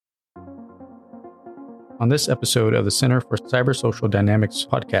On this episode of the Center for Cybersocial Dynamics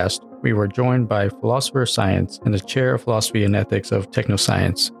podcast, we were joined by philosopher of science and the chair of philosophy and ethics of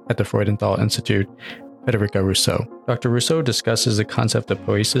technoscience at the Freudenthal Institute, Federica Russo. Dr. Russo discusses the concept of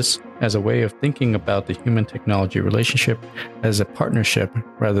poiesis as a way of thinking about the human-technology relationship as a partnership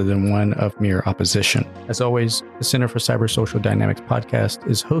rather than one of mere opposition. As always, the Center for Cybersocial Dynamics podcast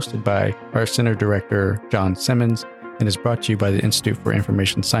is hosted by our Center Director, John Simmons, and is brought to you by the Institute for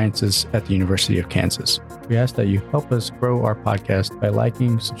Information Sciences at the University of Kansas. We ask that you help us grow our podcast by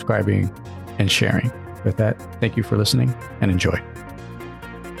liking, subscribing, and sharing. With that, thank you for listening and enjoy.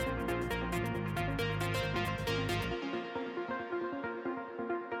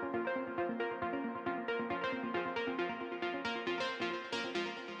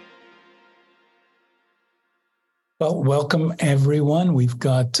 Well, welcome everyone. We've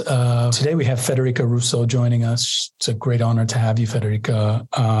got, today we have Federica Russo joining us. It's a great honor to have you, Federica.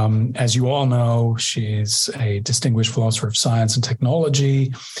 As you all know, she's a distinguished philosopher of science and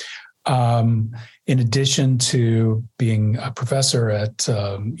technology. In addition to being a professor at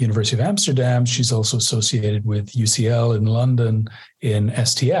University of Amsterdam, she's also associated with UCL in London in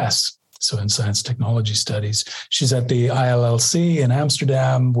STS, so in science technology studies. She's at the ILLC in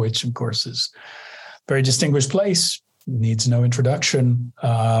Amsterdam, which of course is very distinguished place, needs no introduction.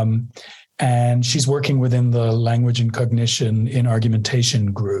 And she's working within the language and cognition in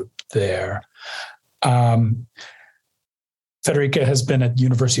argumentation group there. Federica has been at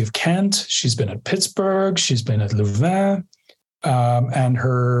University of Kent. She's been at Pittsburgh. She's been at Louvain. And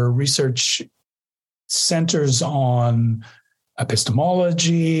her research centers on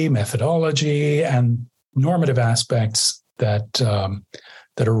epistemology, methodology, and normative aspects that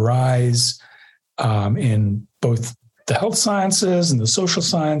arise in both the health sciences and the social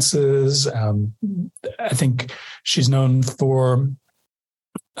sciences. I think she's known for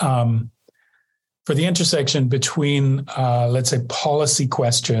the intersection between, let's say, policy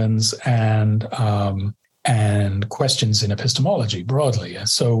questions and questions in epistemology broadly. And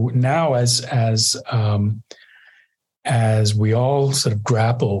so now, as we all sort of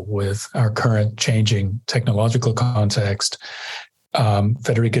grapple with our current changing technological context,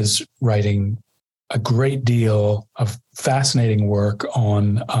 Federica's writing a great deal of fascinating work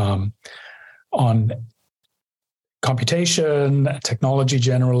on computation, technology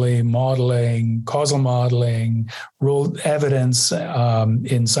generally, modeling, causal modeling, rule evidence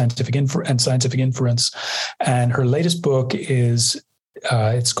in scientific inference. And her latest book is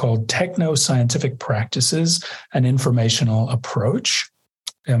it's called Techno-Scientific Practices: An Informational Approach.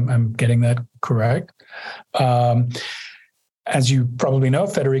 I'm getting that correct. As you probably know,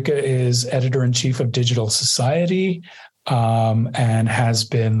 Federica is editor-in-chief of Digital Society and has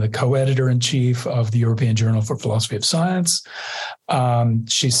been the co-editor-in-chief of the European Journal for Philosophy of Science.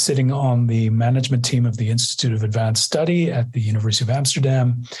 She's sitting on the management team of the Institute of Advanced Study at the University of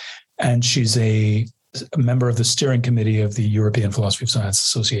Amsterdam, and she's a member of the steering committee of the European Philosophy of Science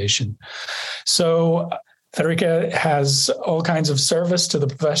Association. So Federica has all kinds of service to the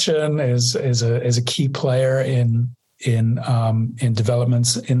profession, is a key player in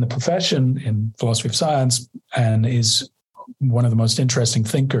developments in the profession in philosophy of science, and is one of the most interesting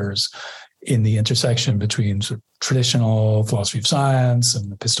thinkers in the intersection between sort of traditional philosophy of science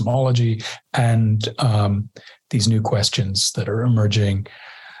and epistemology and these new questions that are emerging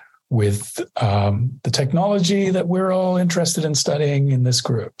with the technology that we're all interested in studying in this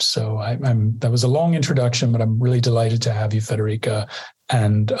group. So that was a long introduction, but I'm really delighted to have you, Federica,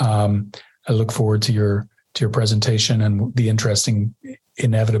 and I look forward to your presentation and the interesting,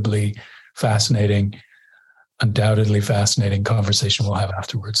 inevitably fascinating, undoubtedly fascinating conversation we'll have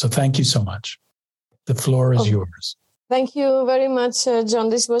afterwards. So thank you so much. The floor is yours. Thank you very much, John.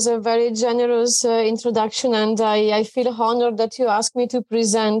 This was a very generous introduction, and I feel honored that you asked me to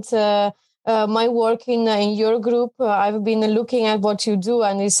present my work in your group. I've been looking at what you do,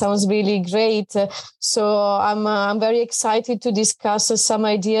 and it sounds really great. So I'm very excited to discuss some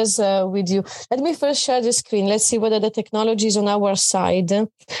ideas with you. Let me first share the screen. Let's see whether the technology is on our side,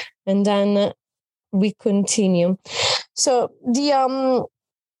 and then we continue. So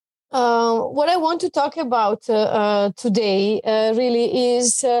what I want to talk about today really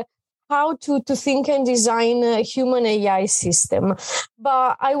is how to think and design a human AI system.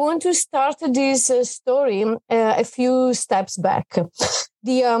 But I want to start this story a few steps back.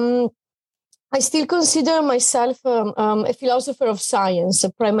 I still consider myself a philosopher of science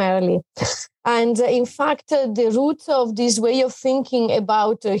primarily. And in fact, the root of this way of thinking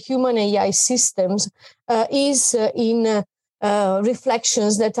about human AI systems is in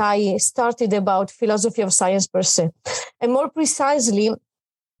reflections that I started about philosophy of science per se. And more precisely,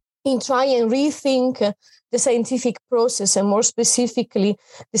 in try and rethink the scientific process, and more specifically,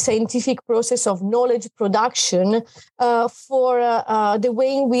 the scientific process of knowledge production for the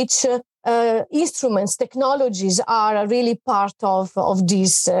way in which instruments, technologies are really part of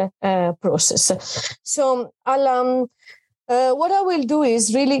this process. So what I will do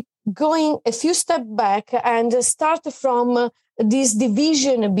is really going a few steps back and start from this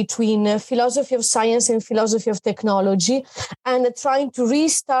division between philosophy of science and philosophy of technology, and trying to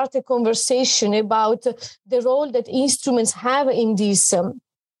restart a conversation about the role that instruments have in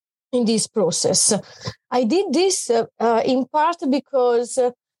this process. I did this in part because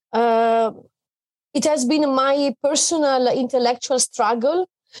it has been my personal intellectual struggle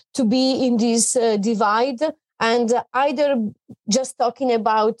to be in this divide, and either just talking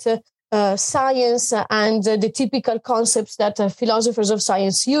about science and the typical concepts that philosophers of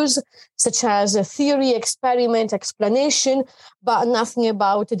science use, such as theory, experiment, explanation, but nothing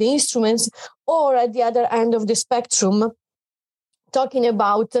about the instruments, or at the other end of the spectrum, talking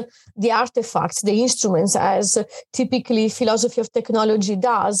about the artifacts, the instruments, as typically philosophy of technology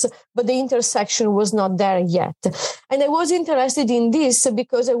does, but the intersection was not there yet. And I was interested in this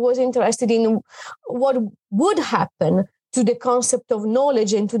because I was interested in what would happen to the concept of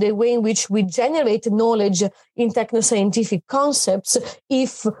knowledge and to the way in which we generate knowledge in technoscientific concepts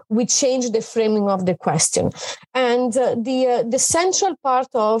if we change the framing of the question. And the central part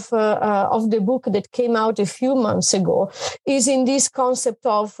of the book that came out a few months ago is in this concept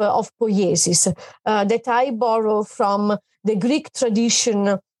of poiesis that I borrow from the Greek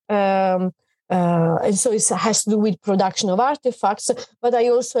tradition. And so it has to do with production of artifacts, but I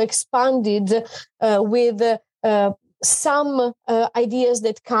also expanded with some ideas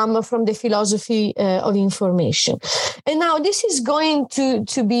that come from the philosophy of information. And now this is going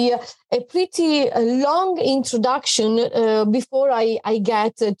to be a pretty long introduction before I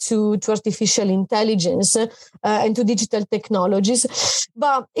get to artificial intelligence and to digital technologies.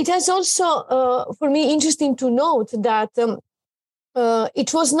 But it has also, for me, interesting to note that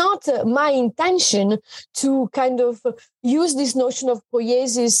it was not my intention to kind of use this notion of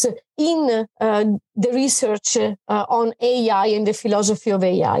poiesis in the research on AI and the philosophy of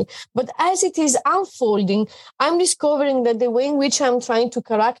AI. But as it is unfolding, I'm discovering that the way in which I'm trying to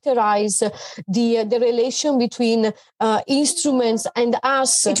characterize the relation between instruments and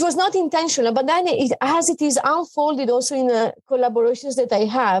us, it was not intentional, but then as it is unfolded also in collaborations that I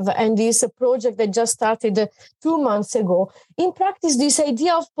have, and this project that just started 2 months ago, in practice, this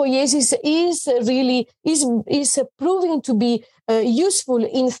idea of poiesis is proving to be useful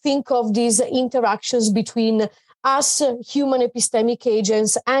in think of these interactions between us, human epistemic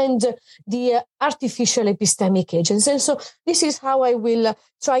agents, and the artificial epistemic agents. And so this is how I will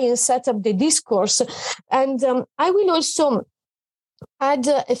try and set up the discourse. And I will also add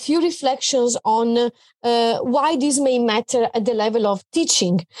a few reflections on why this may matter at the level of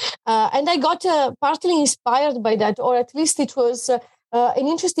teaching. And I got partly inspired by that, or at least it was an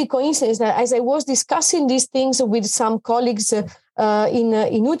interesting coincidence that as I was discussing these things with some colleagues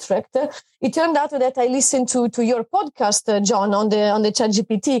in Utrecht, it turned out that I listened to your podcast, John, on the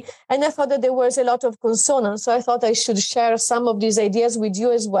ChatGPT, and I thought that there was a lot of consonance. So I thought I should share some of these ideas with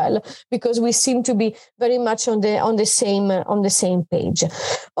you as well, because we seem to be very much on the same page.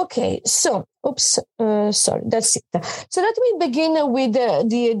 Okay, so sorry, that's it. So let me begin with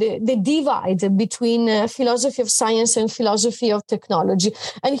the divide between philosophy of science and philosophy of technology.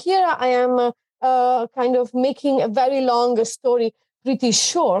 And here I am kind of making a very long story pretty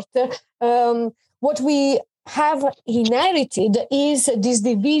short. What we have inherited is this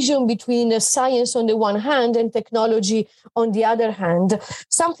division between science on the one hand and technology on the other hand,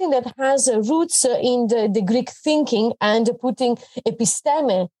 something that has roots in the Greek thinking and putting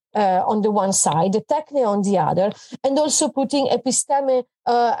episteme on the one side, techne on the other, and also putting episteme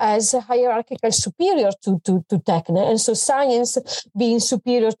as hierarchical superior to techne, and so science being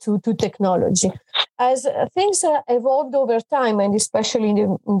superior to technology. As things evolved over time, and especially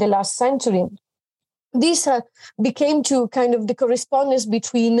in the last century, this became to kind of the correspondence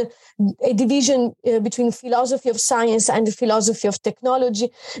between a division between philosophy of science and philosophy of technology,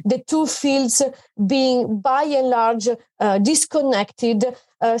 the two fields being by and large disconnected,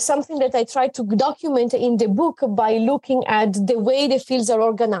 something that I try to document in the book by looking at the way the fields are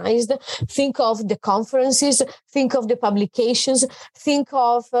organized. Think of the conferences, think of the publications, think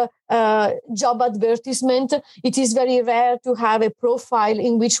of job advertisement. It is very rare to have a profile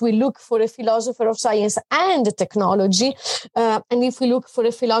in which we look for a philosopher of science and technology. And if we look for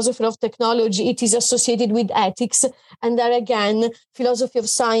a philosopher of technology, it is associated with ethics. And there again, philosophy of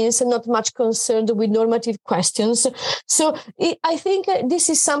science are not much concerned with normative questions. So I think this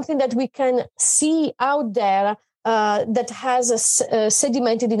is something that we can see out there that has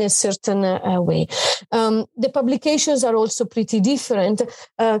sedimented in a certain way. The publications are also pretty different.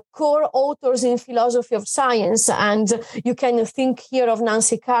 Core authors in philosophy of science, and you can think here of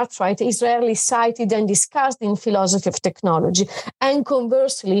Nancy Cartwright, is rarely cited and discussed in philosophy of technology. And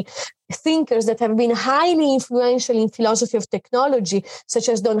conversely, thinkers that have been highly influential in philosophy of technology, such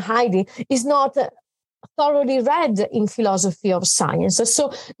as Don Heidi, is not thoroughly read in philosophy of science.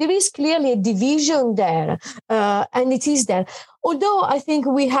 So there is clearly a division there, and it is there. Although I think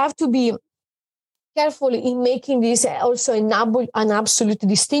we have to be careful in making this also an absolute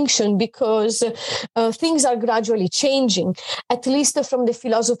distinction, because things are gradually changing, at least from the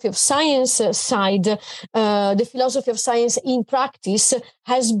philosophy of science side. The philosophy of science in practice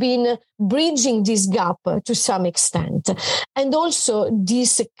has been bridging this gap to some extent. And also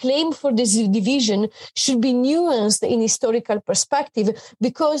this claim for this division should be nuanced in historical perspective,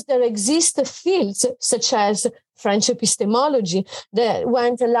 because there exist fields such as French epistemology that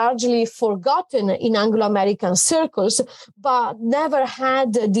went largely forgotten in Anglo-American circles, but never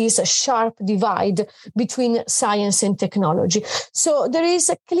had this sharp divide between science and technology. So there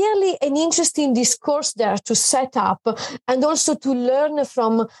is clearly an interesting discourse there to set up, and also to learn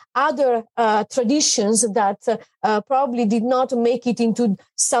from other traditions that probably did not make it into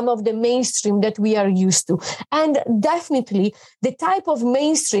some of the mainstream that we are used to. And definitely the type of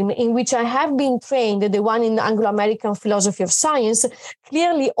mainstream in which I have been trained, the one in Anglo-American philosophy of science,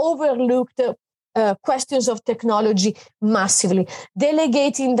 clearly overlooked questions of technology massively,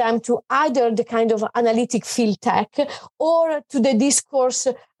 delegating them to either the kind of analytic field tech or to the discourse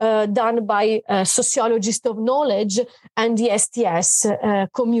done by sociologists of knowledge and the STS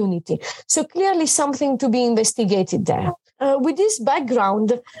community. So clearly something to be investigated there. With this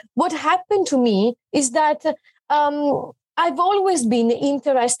background, what happened to me is that I've always been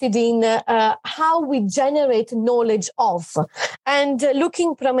interested in how we generate knowledge of, and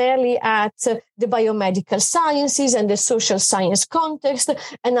looking primarily at the biomedical sciences and the social science context,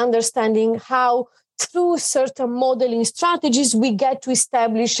 and understanding how through certain modeling strategies we get to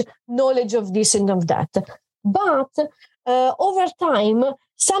establish knowledge of this and of that. But over time,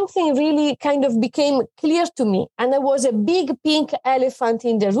 something really kind of became clear to me, and there was a big pink elephant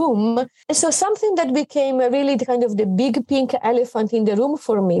in the room. And so something that became really kind of the big pink elephant in the room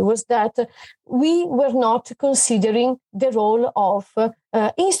for me was that we were not considering the role of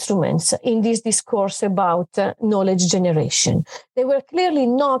instruments in this discourse about knowledge generation. They were clearly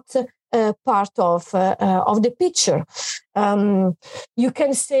not part of the picture. You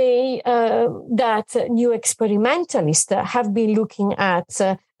can say that new experimentalists have been looking at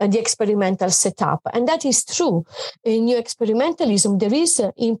the experimental setup, and that is true. In new experimentalism, there is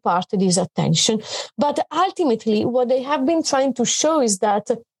in part this attention, but ultimately what they have been trying to show is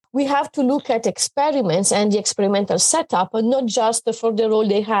that we have to look at experiments and the experimental setup, not just for the role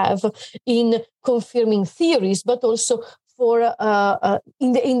they have in confirming theories, but also for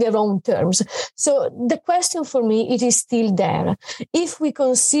in their own terms. So the question for me, it is still there. If we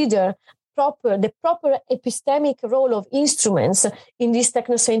consider the proper epistemic role of instruments in this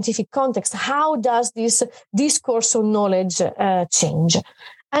technoscientific context, how does this discourse on knowledge change?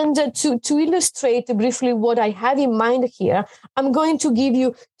 And to illustrate briefly what I have in mind here, I'm going to give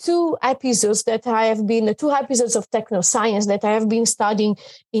you two episodes of technoscience that I have been studying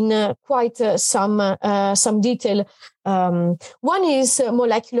in quite some detail. One is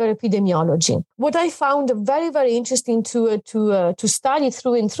molecular epidemiology. What I found very, very interesting to study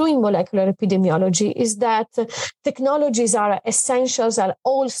through and through in molecular epidemiology is that technologies are essentials at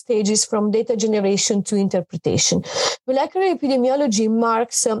all stages, from data generation to interpretation. Molecular epidemiology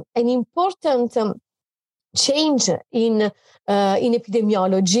marks an important change in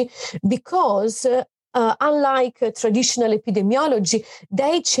epidemiology, because unlike traditional epidemiology,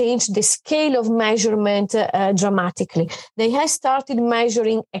 they changed the scale of measurement dramatically. They have started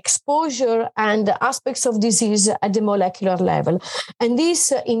measuring exposure and aspects of disease at the molecular level. And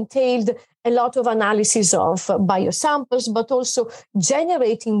this entailed a lot of analysis of biosamples, but also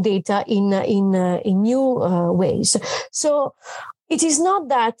generating data in new ways. So it is not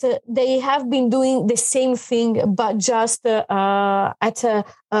that they have been doing the same thing, but just at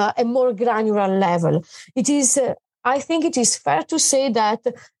a more granular level. It is, I think it is fair to say that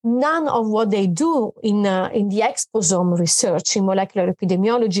none of what they do in the exposome research in molecular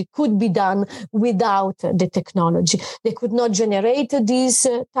epidemiology could be done without the technology. They could not generate this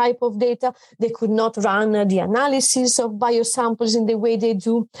type of data. They could not run the analysis of biosamples in the way they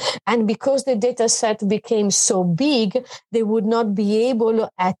do. And because the data set became so big, they would not be able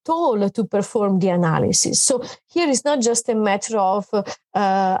at all to perform the analysis. So here is not just a matter of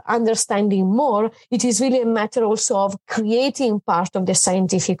understanding more, it is really a matter also of creating part of the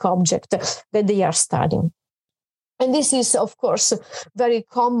scientific object that they are studying. And this is, of course, very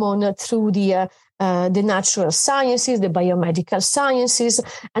common through the natural sciences, the biomedical sciences.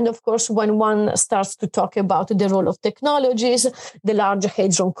 And of course, when one starts to talk about the role of technologies, the Large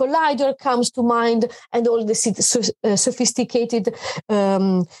Hadron Collider comes to mind, and all the sophisticated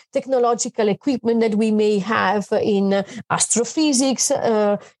technological equipment that we may have in astrophysics,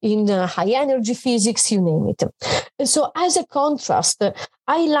 in high energy physics, you name it. And so as a contrast,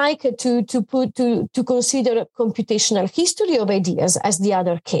 I like to consider computational history of ideas as the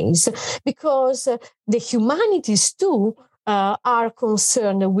other case, because the humanities too are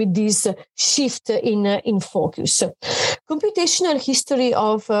concerned with this shift in focus. Computational history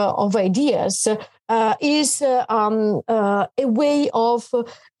of ideas is a way of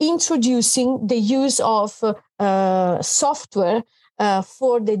introducing the use of software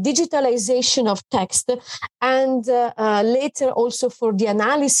for the digitalization of text, and later also for the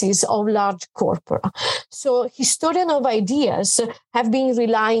analysis of large corpora. So historians of ideas have been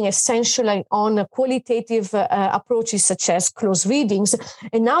relying essentially on qualitative approaches such as close readings.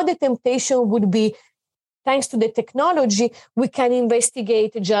 And now the temptation would be, thanks to the technology, we can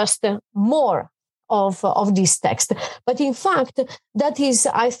investigate just more of this text. But in fact, that is,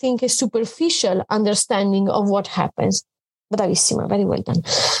 I think, a superficial understanding of what happens. Bravissima, very well done,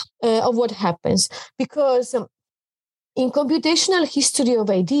 of what happens. Because in computational history of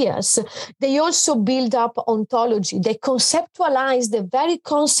ideas, they also build up ontology. They conceptualize the very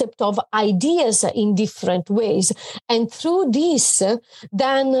concept of ideas in different ways. And through this,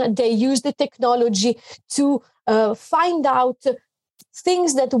 then they use the technology to find out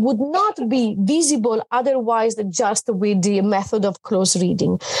things that would not be visible otherwise just with the method of close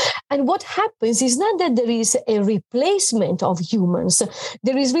reading. And what happens is not that there is a replacement of humans.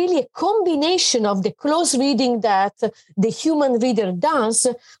 There is really a combination of the close reading that the human reader does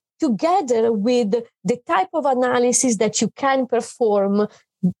together with the type of analysis that you can perform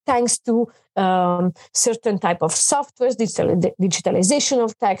thanks to certain type of softwares, digitalization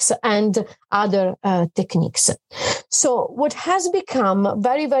of text, and other techniques. So what has become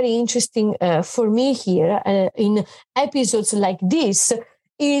very, very interesting for me here in episodes like this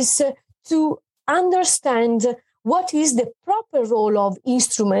is to understand what is the proper role of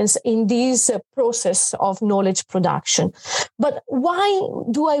instruments in this process of knowledge production. But why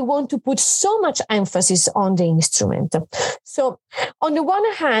do I want to put so much emphasis on the instrument? So on the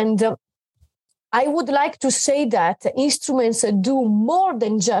one hand, I would like to say that instruments do more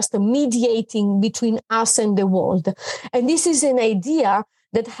than just mediating between us and the world. And this is an idea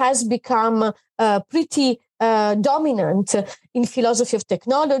that has become pretty dominant in philosophy of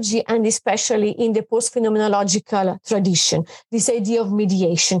technology, and especially in the post-phenomenological tradition, this idea of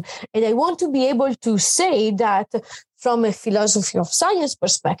mediation. And I want to be able to say that from a philosophy of science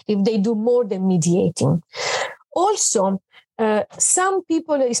perspective, they do more than mediating. Also, some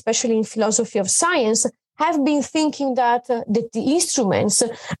people, especially in philosophy of science, have been thinking that the instruments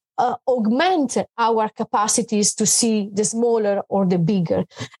augment our capacities to see the smaller or the bigger.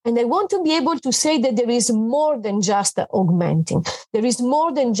 And I want to be able to say that there is more than just augmenting. There is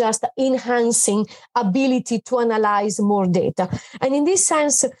more than just enhancing ability to analyze more data. And in this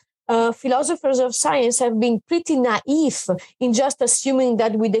sense, philosophers of science have been pretty naive in just assuming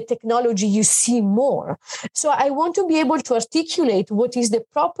that with the technology you see more. So I want to be able to articulate what is the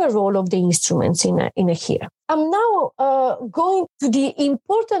proper role of the instruments in here. I'm now going to the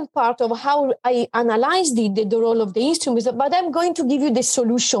important part of how I analyze the role of the instruments, but I'm going to give you the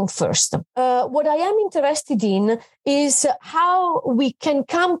solution first. What I am interested in is how we can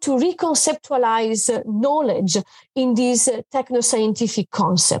come to reconceptualize knowledge in this technoscientific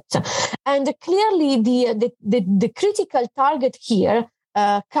concept. And clearly the critical target here,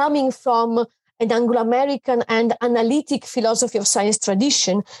 coming from an Anglo-American and analytic philosophy of science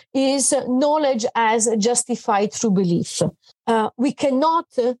tradition, is knowledge as justified through belief. We cannot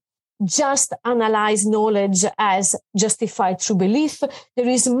just analyze knowledge as justified through belief. There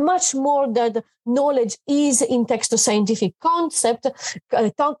is much more that knowledge is in textoscientific context,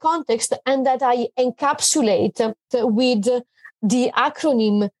 and that I encapsulate with the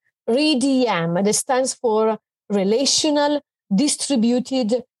acronym REDM, that stands for relational,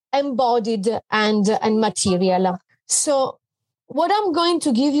 distributed, embodied, and material. So what I'm going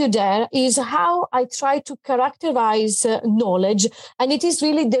to give you there is how I try to characterize knowledge, and it is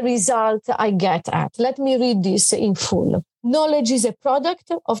really the result I get at. Let me read this in full. Knowledge is a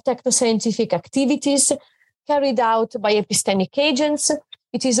product of technoscientific activities carried out by epistemic agents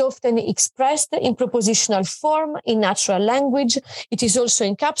It is often expressed in propositional form, in natural language. It is also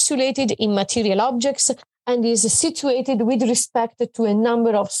encapsulated in material objects and is situated with respect to a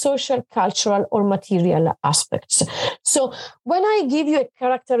number of social, cultural, or material aspects. So when I give you a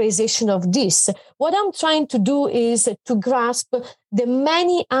characterization of this, what I'm trying to do is to grasp the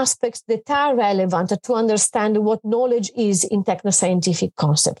many aspects that are relevant to understand what knowledge is in technoscientific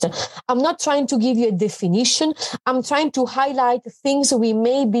concept. I'm not trying to give you a definition. I'm trying to highlight things we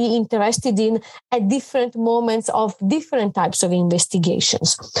may be interested in at different moments of different types of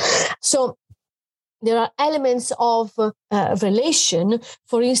investigations. So there are elements of relation,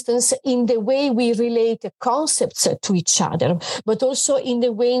 for instance, in the way we relate concepts to each other, but also in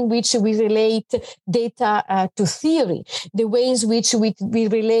the way in which we relate data to theory, the ways in which we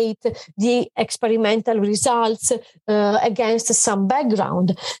relate the experimental results against some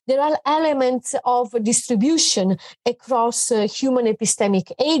background. There are elements of distribution across human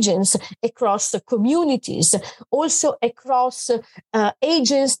epistemic agents, across communities, also across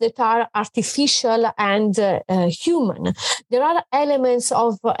agents that are artificial and human. There are elements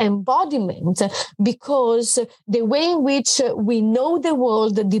of embodiment because the way in which we know the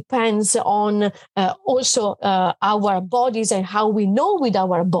world depends on also our bodies and how we know with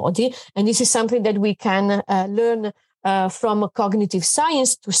our body. And this is something that we can learn from cognitive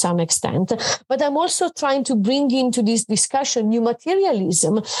science to some extent. But I'm also trying to bring into this discussion new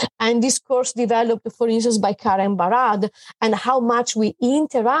materialism and discourse developed, for instance, by Karen Barad, and how much we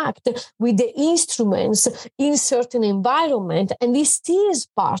interact with the instruments in certain environment. And this is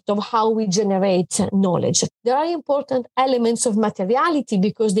part of how we generate knowledge. There are important elements of materiality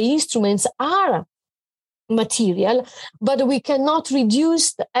because the instruments are material, but we cannot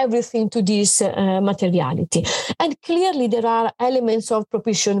reduce everything to this materiality. And clearly there are elements of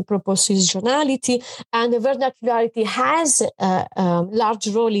propositionality, and vernacularity has a large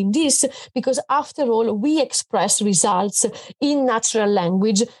role in this because after all, we express results in natural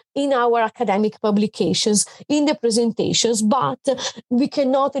language, in our academic publications, in the presentations, but we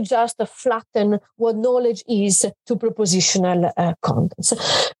cannot just flatten what knowledge is to propositional contents.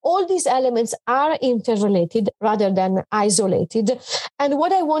 All these elements are interrelated rather than isolated. And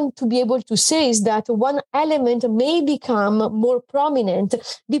what I want to be able to say is that one element may become more prominent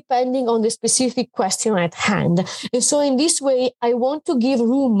depending on the specific question at hand. And so in this way, I want to give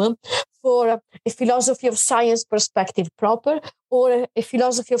room for a philosophy of science perspective proper, or a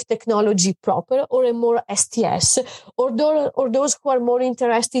philosophy of technology proper, or a more STS, or those who are more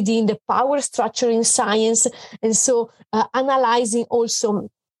interested in the power structure in science, and so analyzing also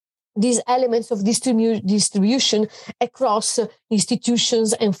these elements of distribution across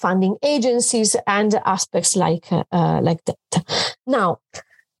institutions and funding agencies and aspects like that. Now,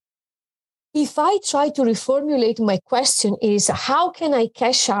 if I try to reformulate my question is, how can I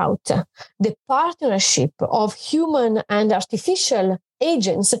cash out the partnership of human and artificial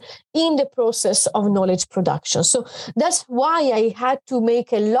agents in the process of knowledge production? So that's why I had to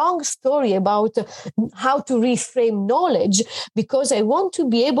make a long story about how to reframe knowledge, because I want to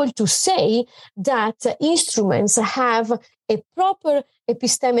be able to say that instruments have a proper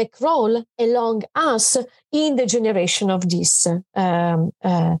epistemic role along us in the generation of this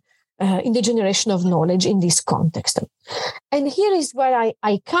in the generation of knowledge in this context. And here is where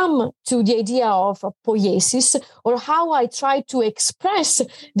I come to the idea of poiesis, or how I try to express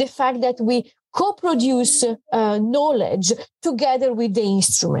the fact that we co-produce knowledge together with the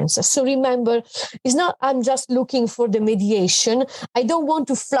instruments. So remember, it's not I'm just looking for the mediation. I don't want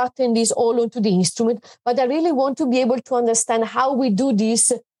to flatten this all onto the instrument, but I really want to be able to understand how we do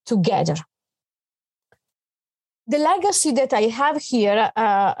this together. The legacy that I have here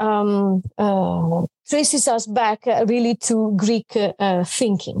traces us back really to Greek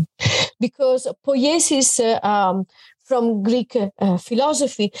thinking, because poiesis from Greek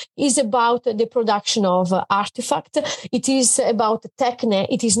philosophy is about the production of artifact. It is about techne.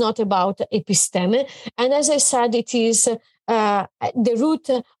 It is not about episteme. And as I said, it is the root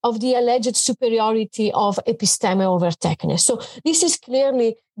of the alleged superiority of episteme over techne. So this is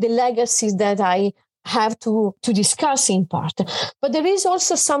clearly the legacy that I have to discuss in part. But there is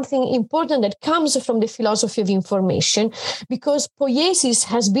also something important that comes from the philosophy of information, because poiesis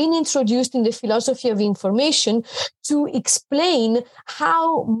has been introduced in the philosophy of information to explain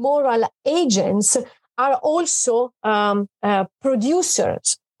how moral agents are also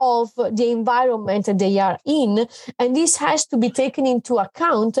producers of the environment that they are in. And this has to be taken into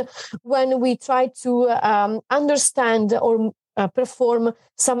account when we try to understand or perform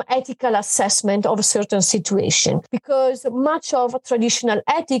some ethical assessment of a certain situation, because much of traditional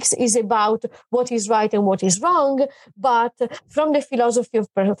ethics is about what is right and what is wrong. But from the philosophy of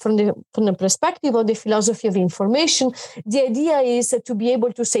from the perspective of the philosophy of information, the idea is to be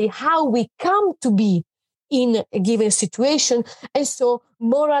able to say how we come to be in a given situation, and so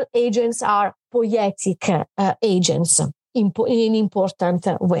moral agents are poietic agents in an important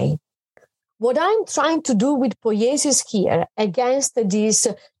way. What I'm trying to do with poiesis here, against these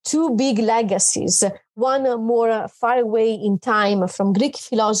two big legacies, one more far away in time from Greek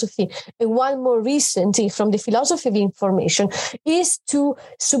philosophy and one more recently from the philosophy of information, is to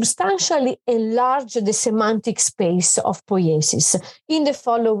substantially enlarge the semantic space of poiesis in the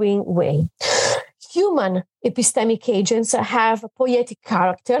following way. Human epistemic agents have poietic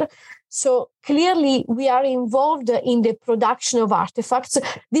character. So clearly we are involved in the production of artifacts.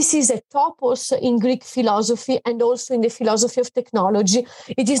 This is a topos in Greek philosophy and also in the philosophy of technology.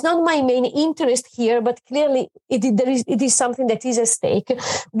 It is not my main interest here, but clearly it is something that is at stake.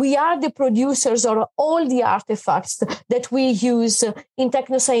 We are the producers of all the artifacts that we use in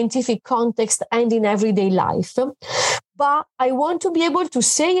technoscientific context and in everyday life. But I want to be able to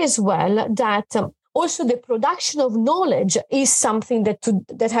say as well that also the production of knowledge is something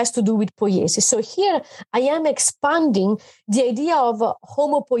that has to do with poiesis. So here I am expanding the idea of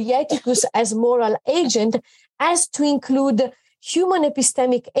homo poieticus as moral agent as to include human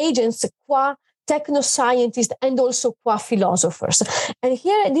epistemic agents qua technoscientists and also qua philosophers. And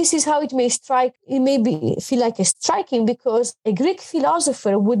here, this is how it may feel like a striking, because a Greek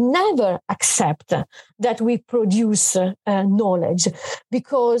philosopher would never accept that we produce knowledge,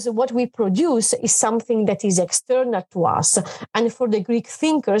 because what we produce is something that is external to us. And for the Greek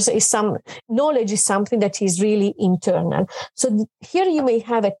thinkers, knowledge is something that is really internal. So here you may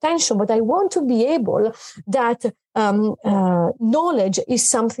have a tension, but I want to be able that knowledge is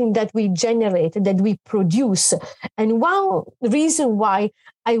something that we generate, that we produce. And one reason why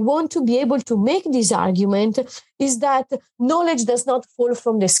I want to be able to make this argument is that knowledge does not fall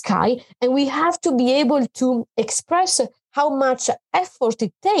from the sky, and we have to be able to express how much effort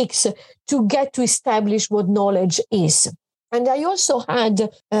it takes to get to establish what knowledge is. And I also had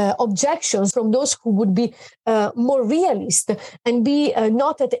objections from those who would be more realist and be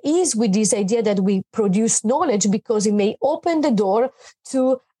not at ease with this idea that we produce knowledge, because it may open the door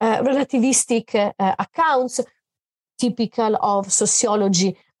to relativistic accounts typical of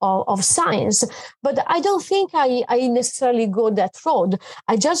sociology of science. But I don't think I necessarily go that road.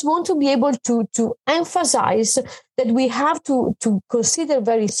 I just want to be able to emphasize that we have to consider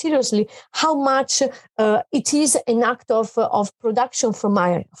very seriously how much it is an act of production from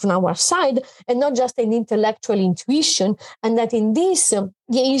our side, and not just an intellectual intuition, and that in this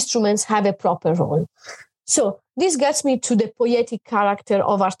the instruments have a proper role. So this gets me to the poietic character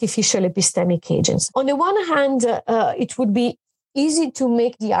of artificial epistemic agents. On the one hand, it would be easy to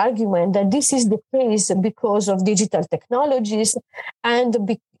make the argument that this is the case because of digital technologies,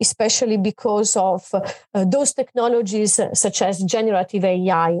 and especially because of those technologies such as generative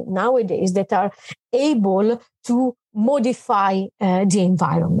AI nowadays that are able to modify the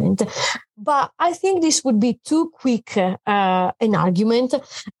environment. But I think this would be too quick an argument.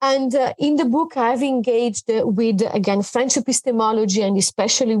 And in the book, I've engaged with, again, French epistemology and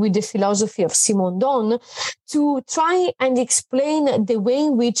especially with the philosophy of Simondon to try and explain the way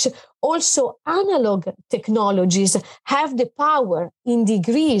in which also analog technologies have the power, in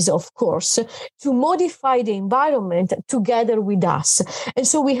degrees, of course, to modify the environment together with us. And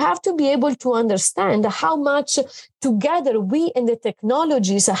so we have to be able to understand how much together we and the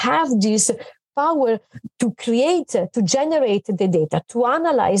technologies have this power to create, to generate the data, to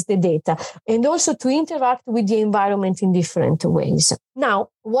analyze the data, and also to interact with the environment in different ways. Now,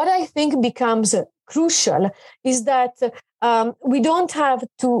 what I think becomes crucial is that we don't have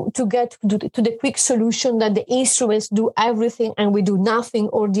to get to the quick solution that the instruments do everything and we do nothing,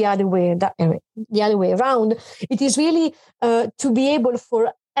 or the other way around. It is really to be able,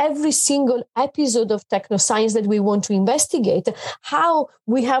 for every single episode of technoscience that we want to investigate, how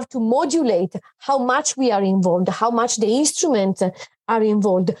we have to modulate how much we are involved, how much the instruments are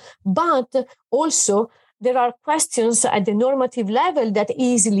involved. But also, there are questions at the normative level that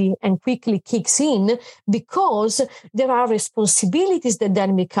easily and quickly kicks in, because there are responsibilities that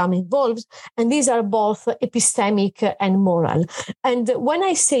then become involved, and these are both epistemic and moral. And when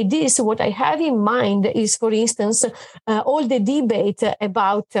I say this, what I have in mind is, for instance, all the debate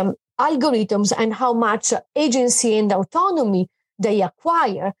about algorithms and how much agency and autonomy they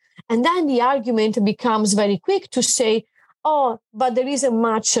acquire. And then the argument becomes very quick to say, oh, but there isn't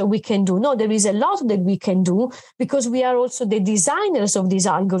much we can do. No, there is a lot that we can do because we are also the designers of these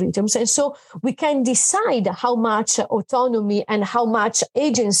algorithms. And so we can decide how much autonomy and how much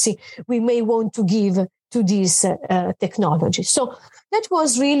agency we may want to give to these technologies. So that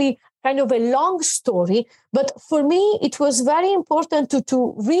was really kind of a long story, but for me, it was very important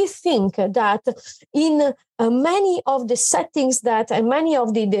to rethink that in many of the settings that, and many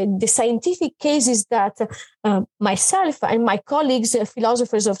of the scientific cases that myself and my colleagues,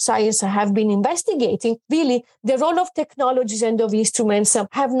 philosophers of science, have been investigating, really the role of technologies and of instruments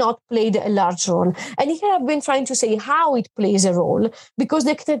have not played a large role. And here I've been trying to say how it plays a role, because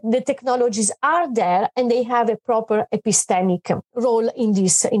the technologies are there and they have a proper epistemic role in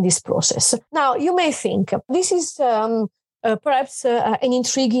this process. Now, you may think this is perhaps an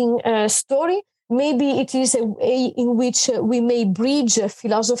intriguing story. Maybe it is a way in which we may bridge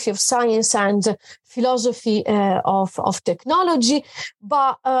philosophy of science and philosophy of technology.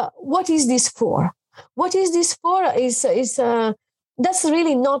 But what is this for? What is this for is that's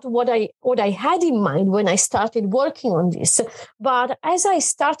really not what I had in mind when I started working on this. But as I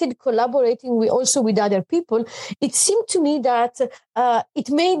started collaborating with other people, it seemed to me that it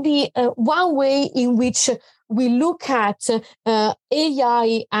may be one way in which we look at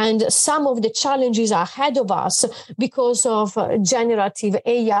AI and some of the challenges ahead of us because of generative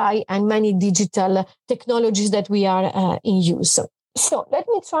AI and many digital technologies that we are in use. So let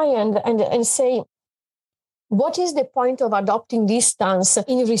me try and say, what is the point of adopting this stance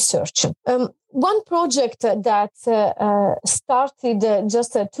in research? One project that started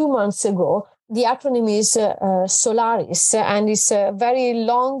just 2 months ago, the acronym is Solaris, and it's a very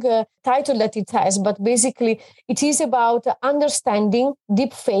long title that it has, but basically it is about understanding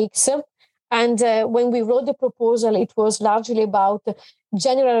deepfakes. And when we wrote the proposal, it was largely about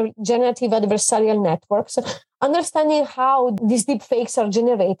generative adversarial networks, understanding how these deepfakes are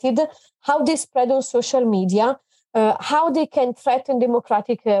generated, how they spread on social media, how they can threaten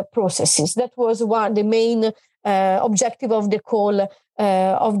democratic processes. That was the main objective of the call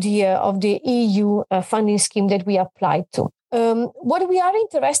of the EU funding scheme that we applied to. What we are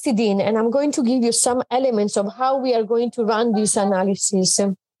interested in, and I'm going to give you some elements of how we are going to run this analysis.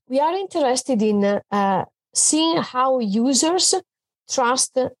 We are interested in seeing how users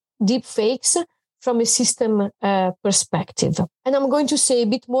trust deepfakes from a system perspective. And I'm going to say a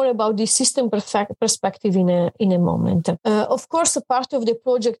bit more about this system perspective in a moment. Of course, a part of the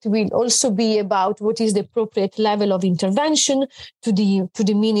project will also be about what is the appropriate level of intervention to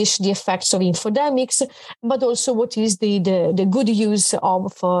diminish the effects of infodemics, but also what is the good use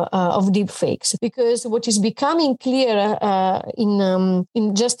of deepfakes. Because what is becoming clear in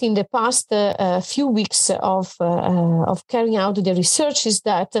the past few weeks of carrying out the research is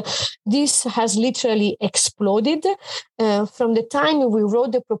that this has literally exploded from the time we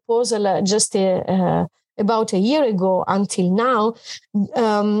wrote the proposal just about a year ago until now.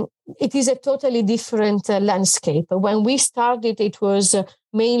 It is a totally different landscape. When we started, it was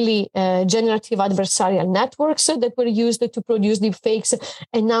mainly generative adversarial networks that were used to produce deepfakes.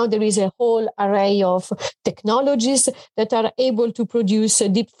 And now there is a whole array of technologies that are able to produce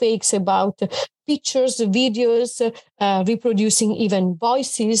deepfakes about pictures, videos, reproducing even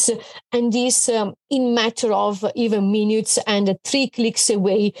voices, and this in matter of even minutes and 3 clicks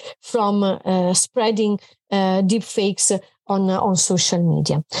away from spreading deepfakes on social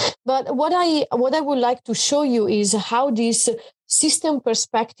media. But what I would like to show you is how this system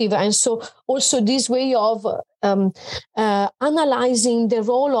perspective, and so also this way of analyzing the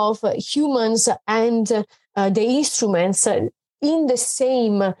role of humans and the instruments in the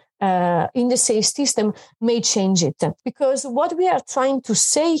same system may change it. Because what we are trying to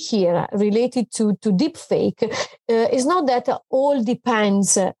say here related to deepfake is not that all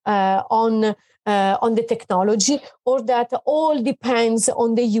depends on the technology, or that all depends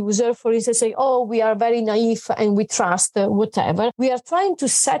on the user. For instance, say, oh, we are very naive and we trust whatever. We are trying to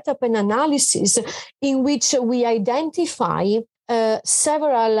set up an analysis in which we identify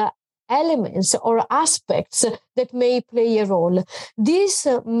several elements or aspects that may play a role. This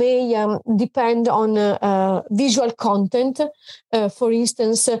may depend on visual content, for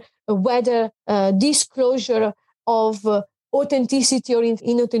instance, whether disclosure of authenticity or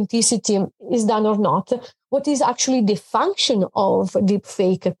inauthenticity is done or not, what is actually the function of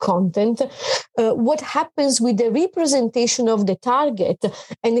deepfake content, what happens with the representation of the target.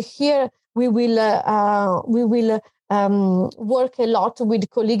 And here we will work a lot with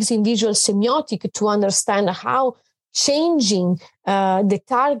colleagues in visual semiotic to understand how changing the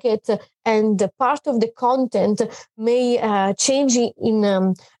target and the part of the content may change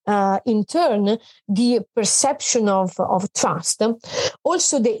in turn the perception of trust.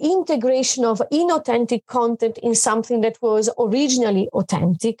 Also, the integration of inauthentic content in something that was originally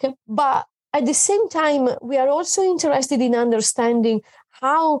authentic. But at the same time, we are also interested in understanding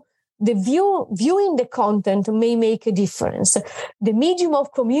how the viewing the content may make a difference. The medium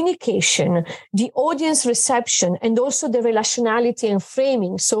of communication, the audience reception, and also the relationality and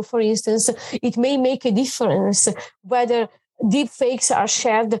framing. So, for instance, it may make a difference whether deep fakes are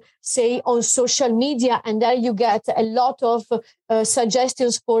shared, say, on social media, and there you get a lot of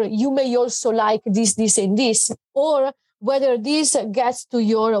suggestions for you may also like this, this, and this, or whether this gets to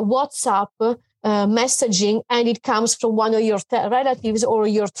your WhatsApp messaging and it comes from one of your relatives or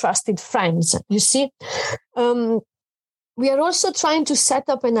your trusted friends. You see, we are also trying to set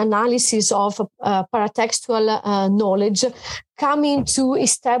up an analysis of paratextual knowledge, coming to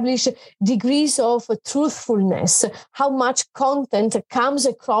establish degrees of truthfulness, how much content comes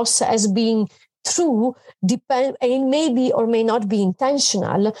across as being true, and it may be or may not be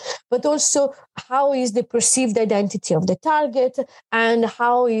intentional, but also how is the perceived identity of the target and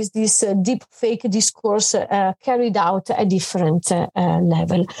how is this deep fake discourse carried out at different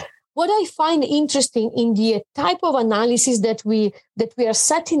level. What I find interesting in the type of analysis that we are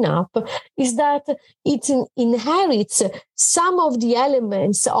setting up is that it inherits some of the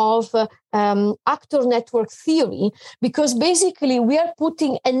elements of actor network theory, because basically we are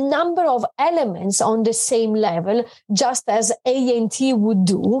putting a number of elements on the same level, just as ANT would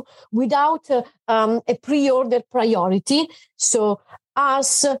do, without a pre-ordered priority. So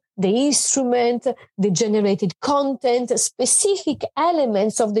us, the instrument, the generated content, specific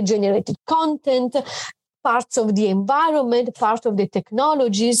elements of the generated content, parts of the environment, part of the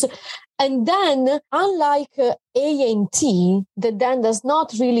technologies. And then, unlike ANT, that then does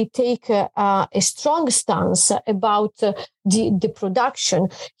not really take a strong stance about the production,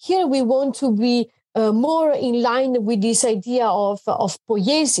 here we want to be more in line with this idea of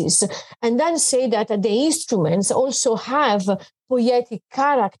poiesis, and then say that the instruments also have poietic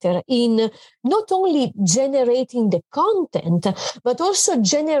character in not only generating the content, but also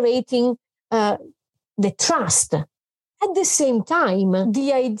generating the trust. At the same time,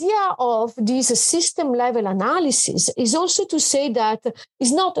 the idea of this system-level analysis is also to say that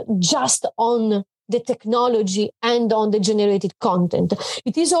it's not just on the technology and on the generated content.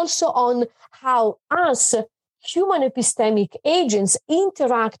 It is also on how us, human epistemic agents,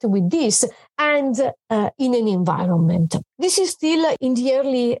 interact with this and in an environment. This is still in the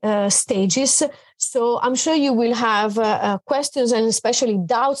early stages, so I'm sure you will have questions and especially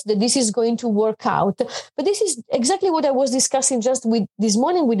doubts that this is going to work out. But this is exactly what I was discussing just this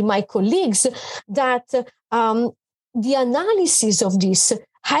morning with my colleagues, that the analysis of this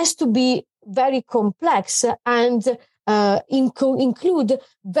has to be very complex and include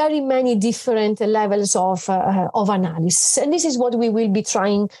very many different levels of analysis, and this is what we will be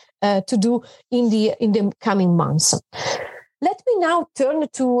trying to do in the coming months. Let me now turn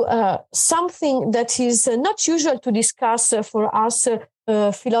to something that is not usual to discuss for us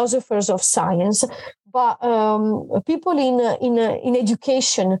philosophers of science, but people in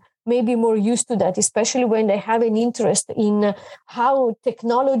education may be more used to that, especially when they have an interest in how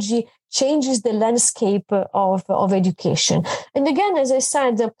technology changes the landscape of education. And again, as I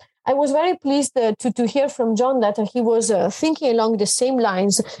said, I was very pleased to hear from John that he was thinking along the same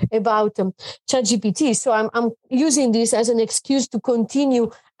lines about ChatGPT. So I'm using this as an excuse to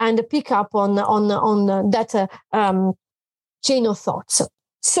continue and pick up on that chain of thoughts.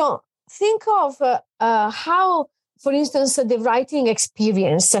 So think of how, for instance, the writing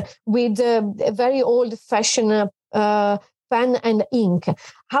experience with a very old-fashioned pen and ink,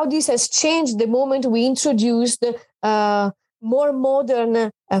 how this has changed the moment we introduced more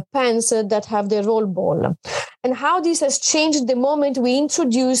modern pens that have the roll ball, and how this has changed the moment we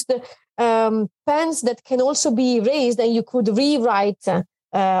introduced pens that can also be erased and you could rewrite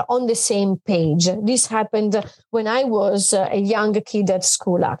on the same page. This happened when I was a young kid at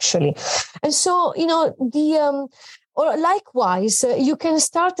school, actually. And so, or likewise, you can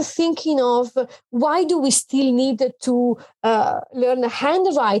start thinking of why do we still need to learn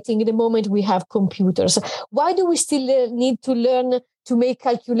handwriting the moment we have computers? Why do we still need to learn to make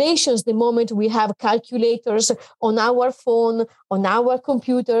calculations the moment we have calculators on our phone, on our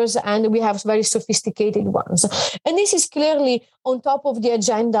computers, and we have very sophisticated ones? And this is clearly on top of the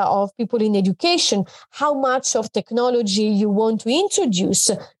agenda of people in education, how much of technology you want to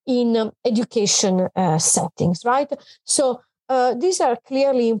introduce in education settings, right? So these are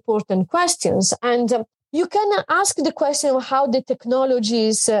clearly important questions. And You can ask the question of how the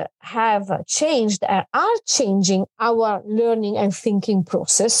technologies have changed or are changing our learning and thinking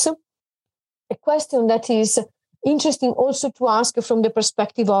process. A question that is interesting also to ask from the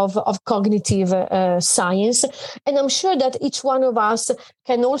perspective of cognitive science. And I'm sure that each one of us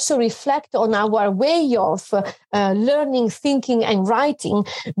can also reflect on our way of learning, thinking, and writing,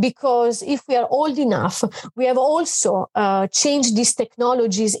 because if we are old enough, we have also changed these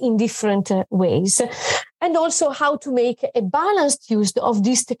technologies in different ways. And also how to make a balanced use of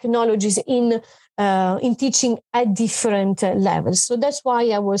these technologies in teaching at different levels. So that's why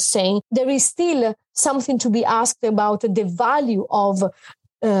I was saying there is still something to be asked about the value of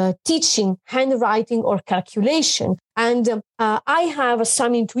teaching handwriting or calculation. And I have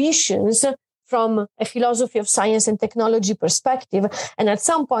some intuitions from a philosophy of science and technology perspective. And at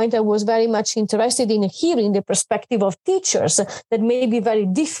some point, I was very much interested in hearing the perspective of teachers that may be very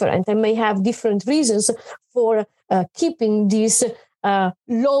different and may have different reasons for keeping these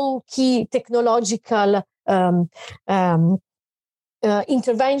low-key technological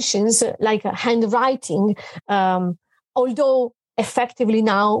interventions like handwriting, although effectively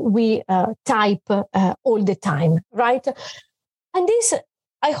now we type all the time, right? And this,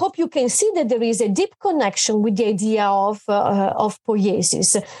 I hope you can see that there is a deep connection with the idea of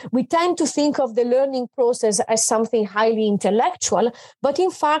poiesis. We tend to think of the learning process as something highly intellectual, but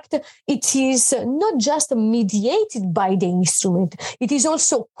in fact, it is not just mediated by the instrument. It is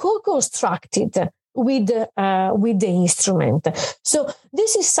also co-constructed with the instrument. So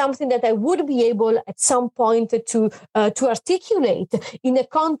this is something that I would be able at some point to articulate in a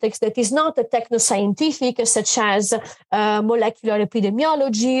context that is not a techno-scientific, such as molecular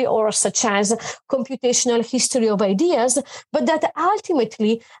epidemiology or such as computational history of ideas, but that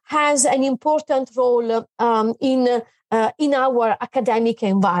ultimately has an important role in our academic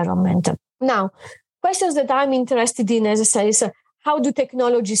environment. Now, questions that I'm interested in, as I say, is how do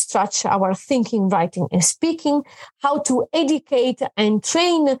technologies structure our thinking, writing, and speaking? How to educate and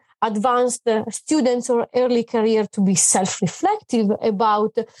train advanced students or early career to be self-reflective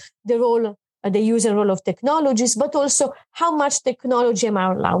about the role, the use and role of technologies, but also how much technology am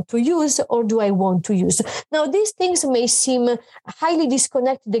I allowed to use or do I want to use? Now, these things may seem highly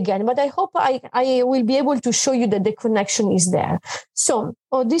disconnected again, but I hope I will be able to show you that the connection is there. So,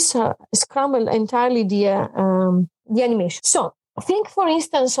 this scrambled entirely the animation. So, think, for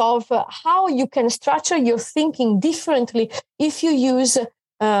instance, of how you can structure your thinking differently if you use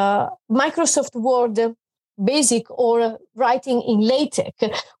Microsoft Word Basic or writing in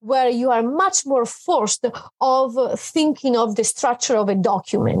LaTeX, where you are much more forced of thinking of the structure of a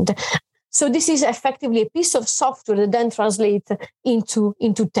document. So this is effectively a piece of software that then translates into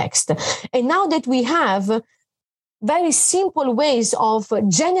text. And now that we have very simple ways of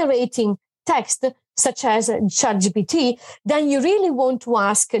generating text, such as ChatGPT, then you really want to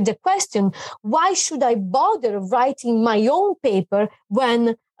ask the question, why should I bother writing my own paper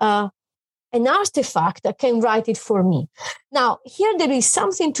when an artifact can write it for me? Now, here there is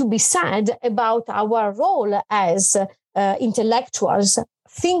something to be said about our role as intellectuals,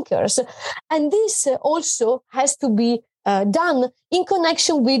 thinkers, and this also has to be done in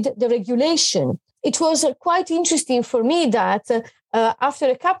connection with the regulation. It was quite interesting for me that after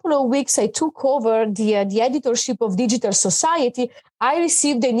a couple of weeks, I took over the editorship of Digital Society. I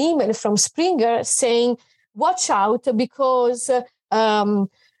received an email from Springer saying, watch out, because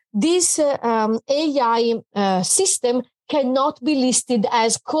this AI system cannot be listed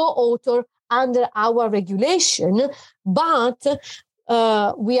as co-author under our regulation, but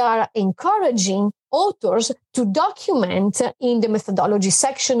we are encouraging authors to document in the methodology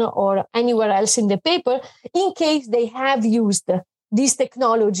section or anywhere else in the paper in case they have used these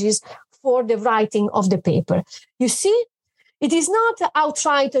technologies for the writing of the paper. You see, it is not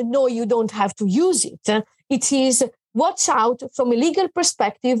outright, no, you don't have to use it. It is, watch out from a legal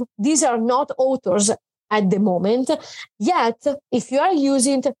perspective. These are not authors at the moment. Yet, if you are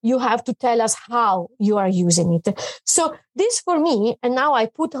using it, you have to tell us how you are using it. So this for me, and now I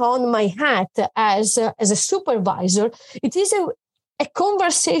put on my hat as a supervisor, it is a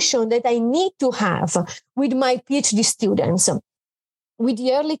conversation that I need to have with my PhD students, with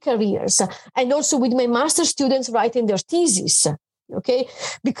the early careers, and also with my master students writing their thesis. Okay,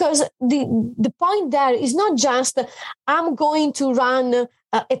 because the point there is not just I'm going to run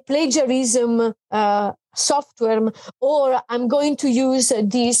a plagiarism software, or I'm going to use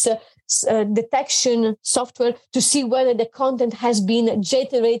this detection software to see whether the content has been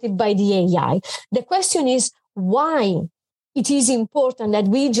generated by the AI. The question is why it is important that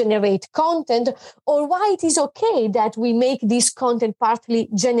we generate content, or why it is okay that we make this content partly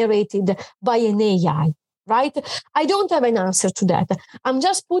generated by an AI. right? I don't have an answer to that. I'm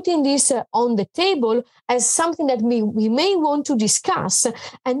just putting this on the table as something that we may want to discuss.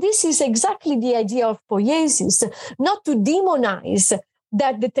 And this is exactly the idea of poiesis, not to demonize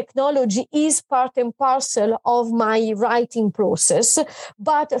that the technology is part and parcel of my writing process,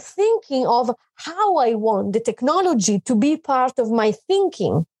 but thinking of how I want the technology to be part of my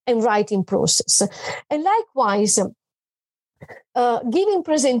thinking and writing process. And likewise, giving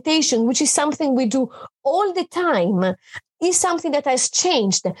presentation, which is something we do all the time, is something that has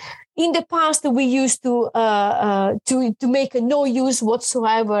changed. In the past, we used to make no use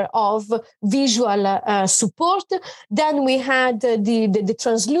whatsoever of visual support. Then we had the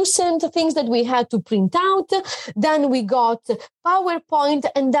translucent things that we had to print out. Then we got PowerPoint,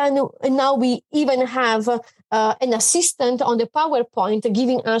 and now we even have an assistant on the PowerPoint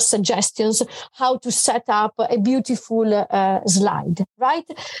giving us suggestions how to set up a beautiful slide, right?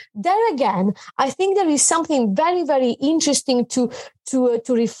 There again, I think there is something very, very interesting to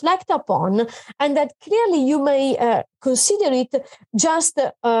reflect upon, and that clearly you may consider it just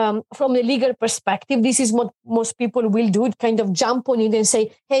from a legal perspective. This is what most people will do, kind of jump on it and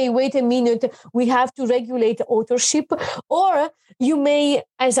say, hey, wait a minute, we have to regulate authorship. Or you may,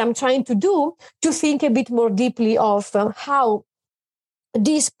 as I'm trying to do, to think a bit more deeply of how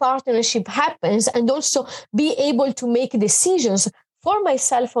this partnership happens, and also be able to make decisions for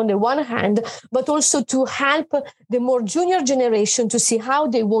myself on the one hand, but also to help the more junior generation to see how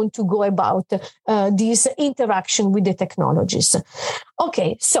they want to go about this interaction with the technologies.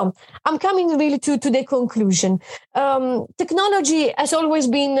 Okay, so I'm coming really to the conclusion. Technology has always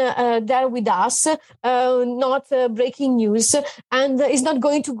been there with us, not breaking news, and is not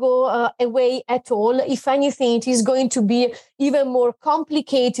going to go away at all. If anything, it is going to be even more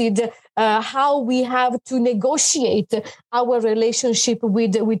complicated how we have to negotiate our relationship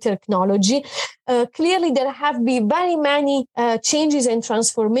with technology. Clearly, there have been very many changes and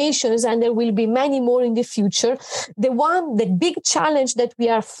transformations, and there will be many more in the future. The big challenge that we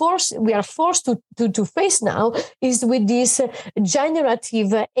are forced to face now is with these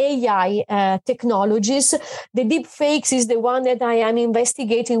generative AI technologies. The deep fakes is the one that I am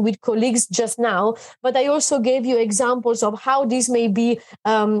investigating with colleagues just now, but I also gave you examples of how this may be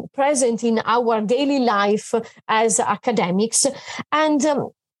present in our daily life as academics. And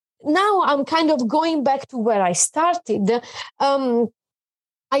now I'm kind of going back to where I started.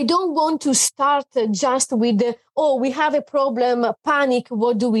 I don't want to start just with, we have a problem, panic,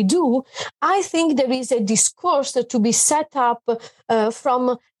 what do we do? I think there is a discourse to be set up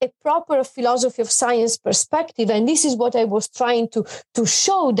from a proper philosophy of science perspective. And this is what I was trying to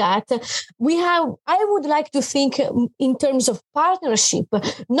show, that I would like to think in terms of partnership,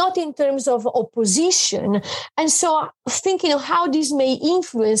 not in terms of opposition. And so thinking of how this may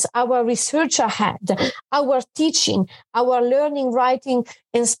influence our research ahead, our teaching, our learning, writing,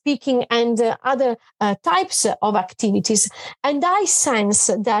 and speaking, and other types of activities. And I sense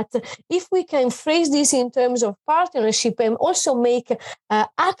that if we can phrase this in terms of partnership and also make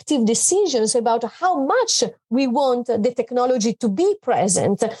active decisions about how much we want the technology to be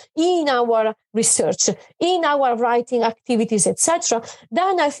present in our research, in our writing activities, etc.,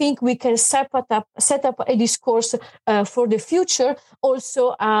 then I think we can set up a discourse for the future,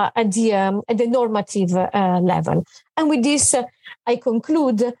 also at the normative level. And with this, I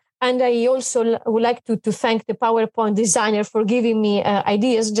conclude. And I also would like to thank the PowerPoint designer for giving me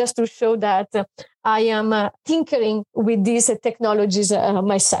ideas, just to show that I am tinkering with these technologies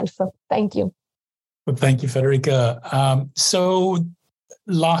myself. Thank you. Well, thank you, Federica. So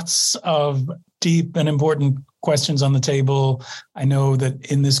lots of deep and important questions on the table. I know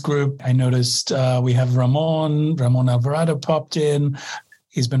that in this group, I noticed we have Ramon Alvarado popped in.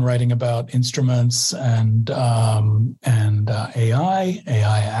 He's been writing about instruments and AI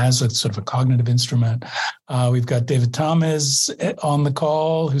as a sort of a cognitive instrument. We've got David Thomas on the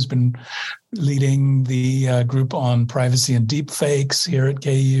call, who's been leading the group on privacy and deep fakes here at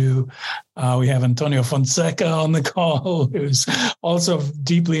KU. We have Antonio Fonseca on the call, who's also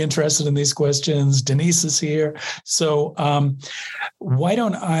deeply interested in these questions. Denise is here. So why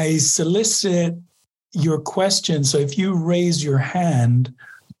don't I solicit your question? So if you raise your hand,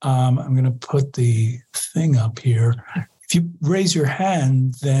 I'm going to put the thing up here. If you raise your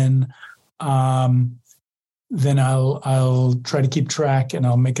hand, then I'll try to keep track and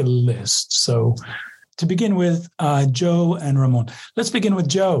I'll make a list. So to begin with, Joe and Ramon. Let's begin with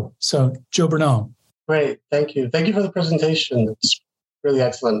Joe. So Joe Bernal. Great, thank you. Thank you for the presentation. It's really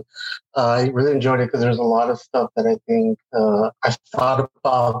excellent. I really enjoyed it because there's a lot of stuff that I think I've thought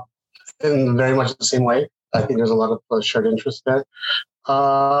about in very much the same way. I think there's a lot of shared interest there.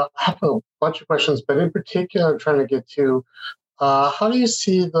 I have a bunch of questions, but in particular, I'm trying to get to how do you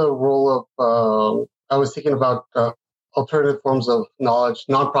see the role of, I was thinking about alternative forms of knowledge,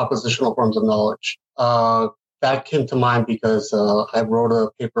 non-propositional forms of knowledge. That came to mind because I wrote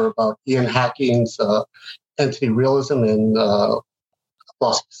a paper about Ian Hacking's entity realism in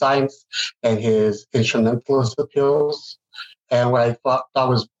philosophy of science and his instrumentalist appeals. And what I thought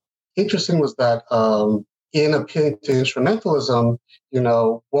was interesting was that in appealing to instrumentalism,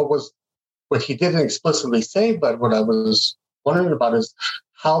 what he didn't explicitly say, but what I was wondering about is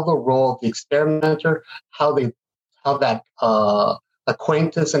how the role of the experimenter, how that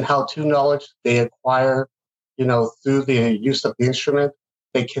acquaintance and how-to knowledge they acquire, through the use of the instrument,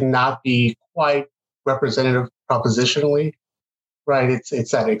 they cannot be quite representative propositionally, right?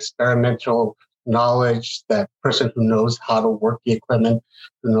 It's that experimental knowledge, that person who knows how to work the equipment,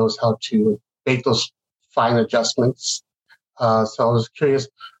 who knows how to make those fine adjustments. So I was curious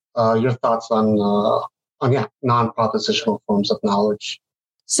your thoughts on non-propositional forms of knowledge.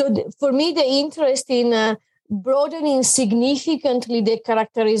 So for me, the interest in broadening significantly the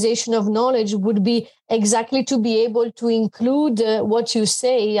characterization of knowledge would be exactly to be able to include what you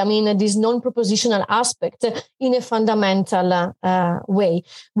say, this non-propositional aspect in a fundamental way,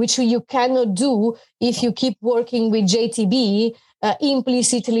 which you cannot do if you keep working with JTB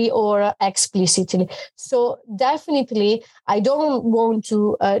implicitly or explicitly. So definitely, I don't want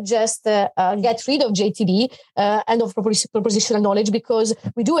to just get rid of JTB and of propositional knowledge, because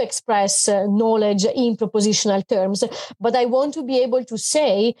we do express knowledge in propositional terms, but I want to be able to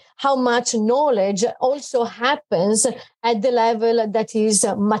say how much knowledge also happens at the level that is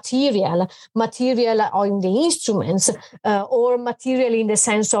material in the instruments, or material in the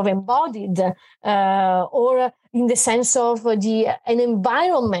sense of embodied, or in the sense of an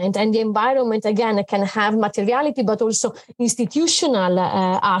environment. And the environment, again, can have materiality, but also institutional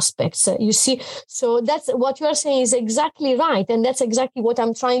aspects, you see. So that's what you are saying is exactly right. And that's exactly what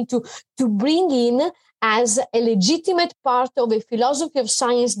I'm trying to bring in as a legitimate part of a philosophy of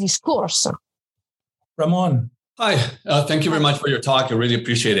science discourse. Ramon. Hi, thank you very much for your talk. I really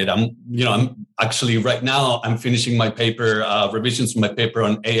appreciate it. I'm actually right now, I'm finishing my paper, revisions from my paper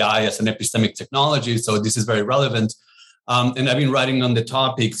on AI as an epistemic technology. So this is very relevant. And I've been writing on the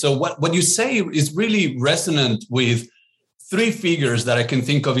topic. So what you say is really resonant with three figures that I can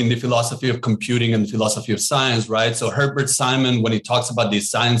think of in the philosophy of computing and the philosophy of science, right? So Herbert Simon, when he talks about the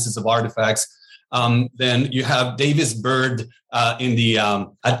sciences of artifacts, then you have Davis Bird in the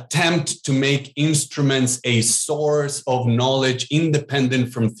attempt to make instruments a source of knowledge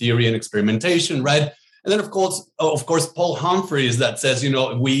independent from theory and experimentation, right? And then, of course, Paul Humphreys that says,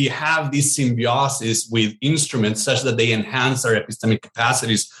 we have this symbiosis with instruments such that they enhance our epistemic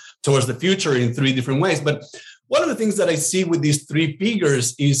capacities towards the future in three different ways. But one of the things that I see with these three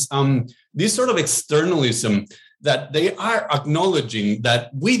figures is this sort of externalism, that they are acknowledging that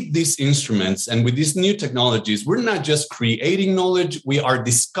with these instruments and with these new technologies, we're not just creating knowledge, we are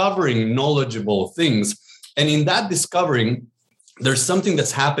discovering knowledgeable things. And in that discovering, there's something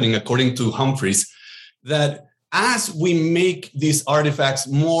that's happening, according to Humphreys, that as we make these artifacts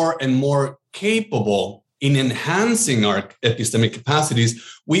more and more capable in enhancing our epistemic capacities,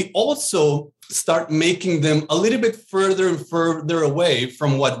 we also start making them a little bit further and further away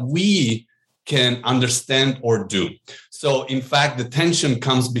from what we can understand or do. So in fact, the tension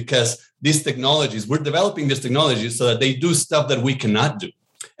comes because these technologies, we're developing these technologies so that they do stuff that we cannot do,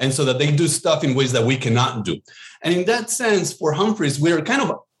 and so that they do stuff in ways that we cannot do. And in that sense, for Humphreys, we're kind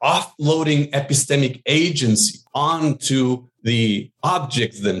of offloading epistemic agency onto the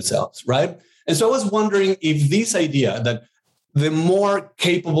objects themselves, right? And so I was wondering if this idea that the more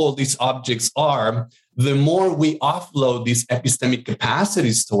capable these objects are, the more we offload these epistemic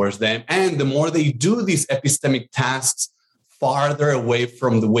capacities towards them, and the more they do these epistemic tasks farther away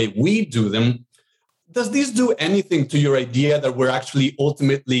from the way we do them. Does this do anything to your idea that we're actually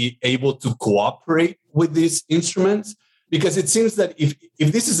ultimately able to cooperate with these instruments? Because it seems that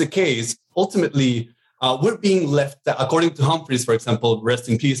if this is the case, ultimately, we're being left, according to Humphreys, for example, rest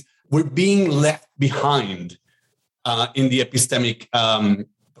in peace, we're being left behind in the epistemic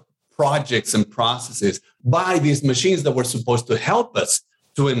projects and processes by these machines that were supposed to help us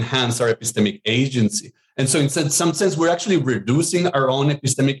to enhance our epistemic agency. And so in some sense, we're actually reducing our own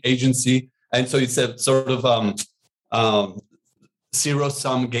epistemic agency. And so it's a sort of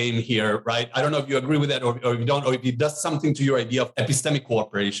zero-sum game here, right? I don't know if you agree with that or if you don't, or if it does something to your idea of epistemic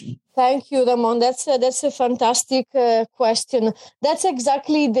cooperation. Thank you, Ramon. That's a fantastic question. That's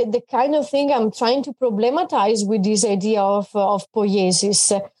exactly the kind of thing I'm trying to problematize with this idea of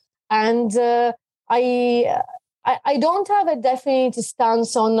poiesis. And I don't have a definite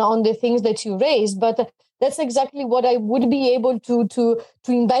stance on the things that you raised, but that's exactly what I would be able to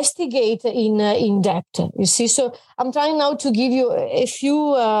investigate in depth. You see, so I'm trying now to give you a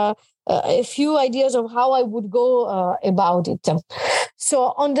few ideas of how I would go about it.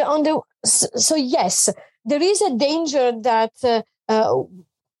 So so yes, there is a danger that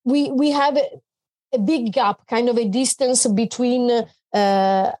we have a big gap, kind of a distance between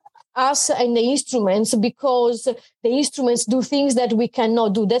us and the instruments, because the instruments do things that we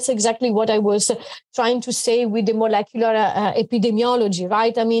cannot do. That's exactly what I was trying to say with the molecular epidemiology,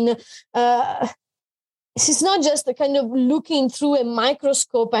 right? I mean, it's not just kind of looking through a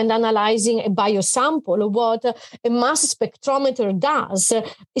microscope and analyzing a biosample. What a mass spectrometer does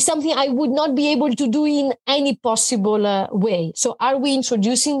is something I would not be able to do in any possible way. So are we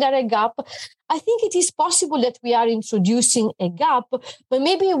introducing there a gap? I think it is possible that we are introducing a gap, but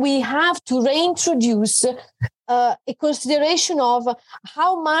maybe we have to reintroduce a consideration of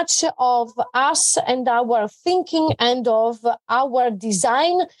how much of us and our thinking and of our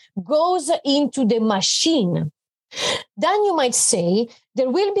design goes into the machine. Then you might say there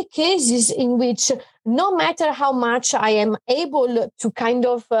will be cases in which no matter how much I am able to kind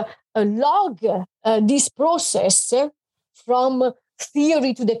of log this process from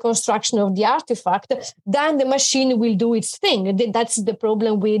theory to the construction of the artifact, then the machine will do its thing. That's the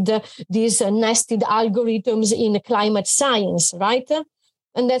problem with these nested algorithms in climate science, right?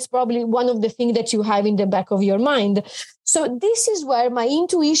 And that's probably one of the things that you have in the back of your mind. So this is where my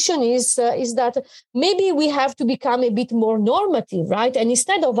intuition is that maybe we have to become a bit more normative, right? And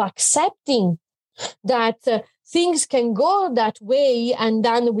instead of accepting that things can go that way and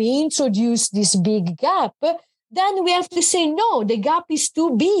then we introduce this big gap, then we have to say, no, the gap is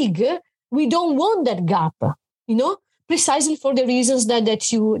too big. We don't want that gap, precisely for the reasons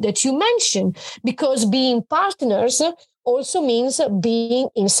that you mentioned, because being partners also means being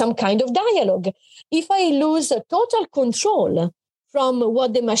in some kind of dialogue. If I lose total control from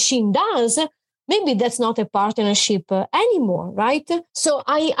what the machine does, maybe that's not a partnership anymore, right? So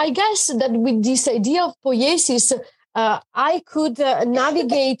I guess that with this idea of poiesis, I could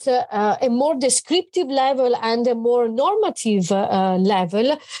navigate a more descriptive level and a more normative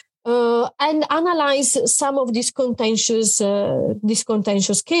level and analyze some of these contentious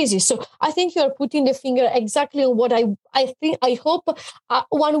cases. So I think you are putting the finger exactly on what I hope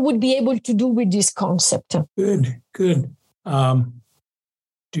one would be able to do with this concept. Good.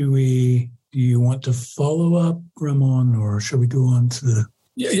 Do you want to follow up, Ramon, or shall we go on to the...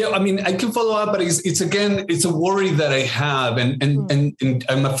 Yeah. I mean, I can follow up, but it's a worry that I have, and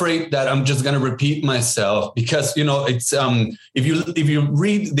I'm afraid that I'm just going to repeat myself because it's if you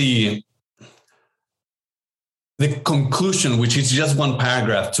read the conclusion, which is just one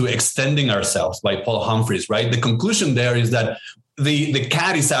paragraph, to Extending Ourselves by Paul Humphreys, right? The conclusion there is that the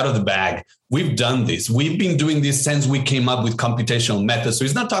cat is out of the bag. We've done this. We've been doing this since we came up with computational methods. So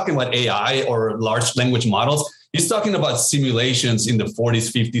he's not talking about AI or large language models. He's talking about simulations in the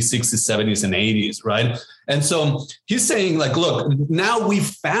 40s, 50s, 60s, 70s, and 80s, right? And so he's saying, like, look, now we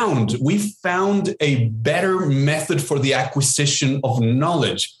found a better method for the acquisition of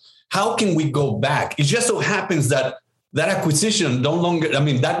knowledge. How can we go back? It just so happens that acquisition no longer,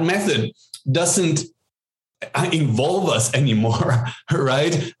 that method doesn't involve us anymore,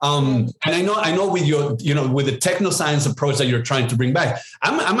 right? And I know with your, with the technoscience approach that you're trying to bring back,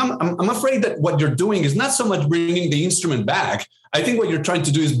 I'm afraid that what you're doing is not so much bringing the instrument back. I think what you're trying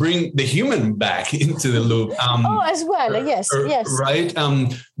to do is bring the human back into the loop. As well, yes. Right.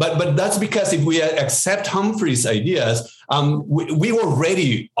 But that's because if we accept Humphrey's ideas, we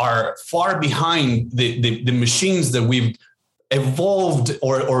already are far behind the machines that we've evolved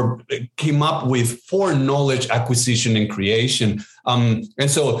or came up with for knowledge acquisition and creation. And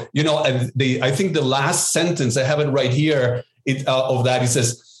so, I think the last sentence, I have it right here, of that, it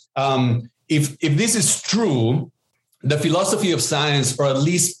says, if this is true, the philosophy of science, or at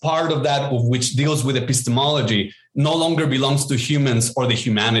least part of that of which deals with epistemology, no longer belongs to humans or the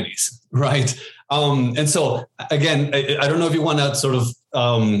humanities, right? And so, again, I don't know if you want to sort of,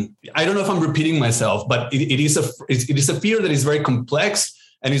 I don't know if I'm repeating myself, but it is a fear that is very complex,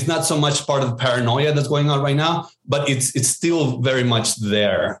 and it's not so much part of the paranoia that's going on right now, but it's still very much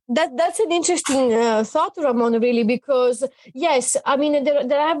there. That's an interesting thought, Ramon, really, because yes,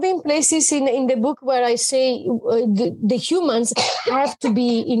 there have been places in the book where I say the humans have to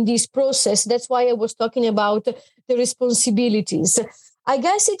be in this process. That's why I was talking about the responsibilities. I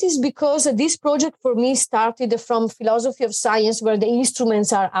guess it is because this project for me started from philosophy of science, where the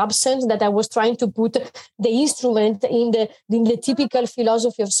instruments are absent, that I was trying to put the instrument in the typical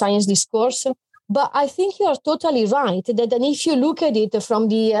philosophy of science discourse. But I think you are totally right that then if you look at it from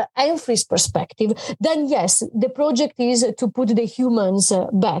the Humphreys perspective, then yes, the project is to put the humans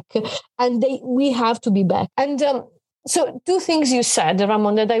back, and we have to be back. And so two things you said,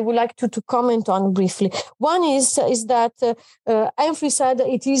 Ramon, that I would like to comment on briefly. One is that Humphrey said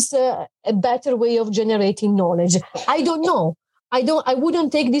it is a better way of generating knowledge. I don't know. I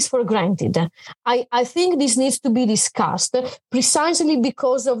wouldn't take this for granted. I think this needs to be discussed precisely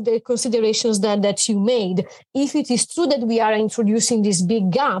because of the considerations that you made. If it is true that we are introducing this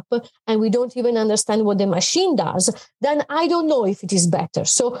big gap and we don't even understand what the machine does, then I don't know if it is better.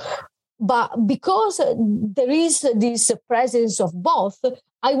 So, but because there is this presence of both,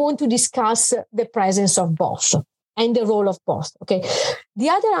 I want to discuss the presence of both and the role of both. Okay. The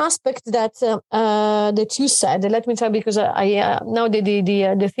other aspect that that you said, let me try because I now the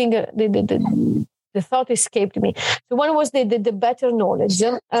thought escaped me. So one was the better knowledge.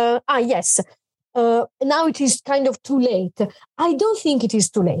 Yes. Now it is kind of too late. I don't think it is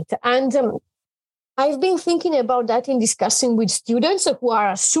too late, and I've been thinking about that in discussing with students who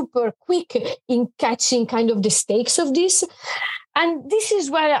are super quick in catching kind of the stakes of this. And this is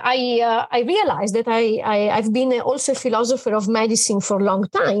where I realized that I've been also a philosopher of medicine for a long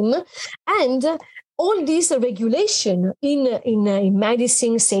time. And all this regulation in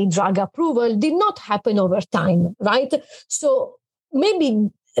medicine, say drug approval, did not happen over time, right? So maybe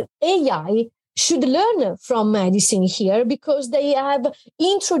AI should learn from medicine here because they have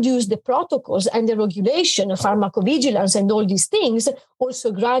introduced the protocols and the regulation, pharmacovigilance and all these things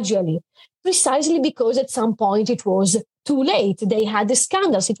also gradually, precisely because at some point it was too late. They had the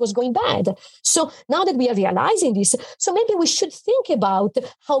scandals. It was going bad. So now that we are realizing this, so maybe we should think about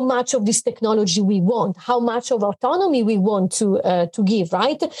how much of this technology we want, how much of autonomy we want to give,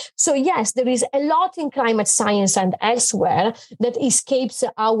 right? So yes, there is a lot in climate science and elsewhere that escapes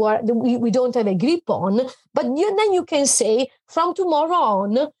we don't have a grip on. But then you can say from tomorrow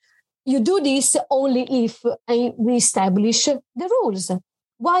on, you do this only if we establish the rules.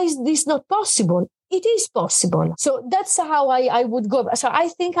 Why is this not possible? It is possible. So that's how I would go. So I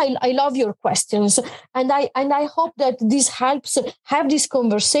think I love your questions. And I hope that this helps have this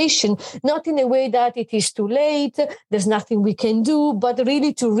conversation, not in a way that it is too late, there's nothing we can do, but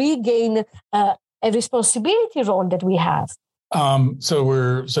really to regain a responsibility role that we have. So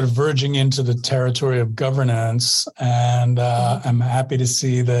we're sort of verging into the territory of governance, and I'm happy to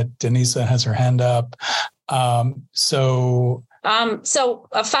see that Denisa has her hand up. So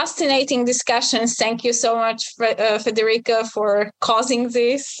a fascinating discussions. Thank you so much, Federica, for causing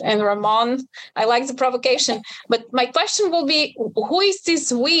this, and Ramon. I like the provocation. But my question will be, who is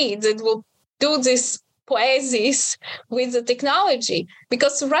this we that will do this poiesis with the technology?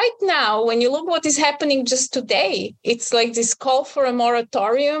 Because right now, when you look what is happening just today, it's like this call for a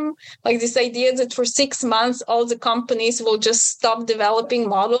moratorium, like this idea that for 6 months, all the companies will just stop developing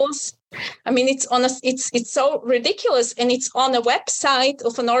models. I mean, it's so ridiculous, and it's on a website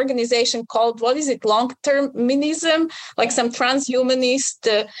of an organization called, what is it, long-termism, like some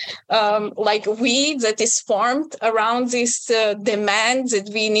transhumanist, like we that is formed around this demand that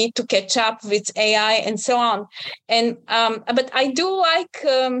we need to catch up with AI and so on. And but I do like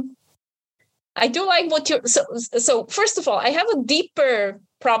what you're. So first of all, I have a deeper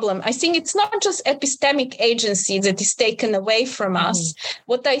problem. I think it's not just epistemic agency that is taken away from us.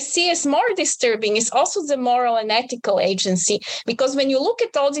 What I see as more disturbing is also the moral and ethical agency, because when you look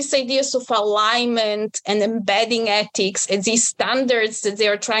at all these ideas of alignment and embedding ethics and these standards that they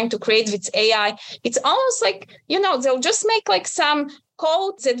are trying to create with AI, it's almost like, they'll just make like some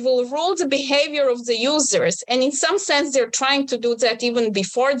code that will rule the behavior of the users. And in some sense, they're trying to do that even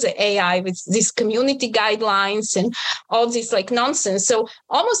before the AI with these community guidelines and all this like nonsense. So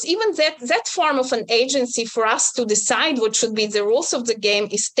almost even that form of an agency for us to decide what should be the rules of the game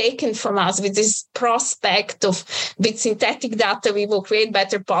is taken from us with this prospect of with synthetic data, we will create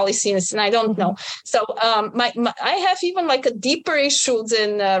better policies. And I don't know. So I have even like a deeper issue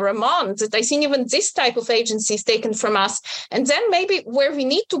than Ramon, that I think even this type of agency is taken from us. And then maybe where we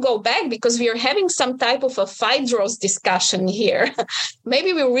need to go back, because we are having some type of a Phaedrus discussion here.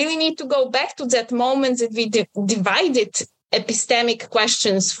 Maybe we really need to go back to that moment that we divided epistemic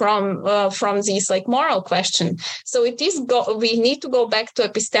questions from these like moral questions. So we need to go back to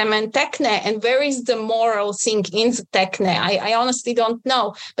episteme and techne, and where is the moral thing in the techne? I honestly don't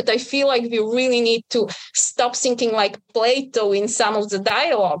know, but I feel like we really need to stop thinking like Plato in some of the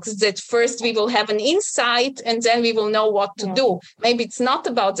dialogues, that first we will have an insight and then we will know what to do. Maybe it's not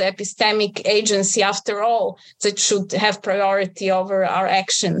about the epistemic agency after all that should have priority over our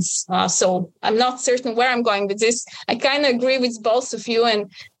actions. So I'm not certain where I'm going with this. I kind of agree with both of you, and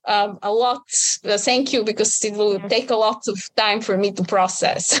a lot. Thank you, because it will take a lot of time for me to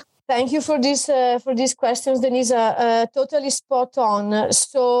process. Thank you for these questions, Denise. Totally spot on.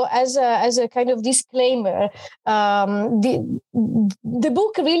 So, as a kind of disclaimer, the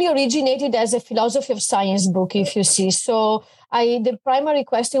book really originated as a philosophy of science book, if you see. So, the primary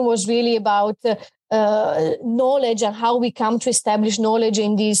question was really about knowledge and how we come to establish knowledge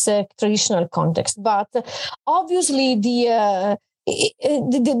in this traditional context. But obviously, the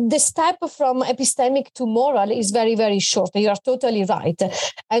step from epistemic to moral is very, very short. You are totally right.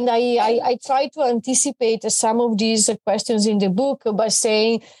 And I try to anticipate some of these questions in the book by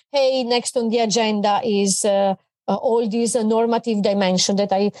saying, hey, next on the agenda is all these normative dimension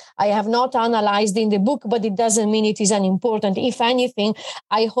that I have not analyzed in the book, but it doesn't mean it is unimportant. If anything,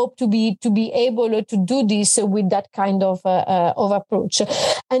 I hope to be able to do this with that kind of approach.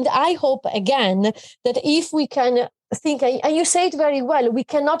 And I hope, again, that if we can think, and you say it very well, we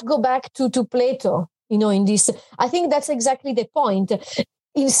cannot go back to Plato, in this. I think that's exactly the point.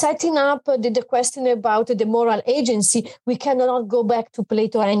 In setting up the question about the moral agency, we cannot go back to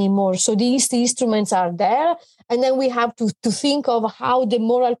Plato anymore. So these instruments are there, and then we have to think of how the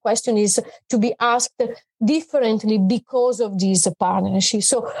moral question is to be asked differently because of this partnership.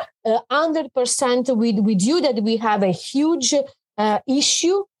 So 100% with you that we have a huge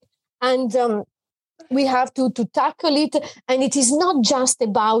issue, and we have to tackle it. And it is not just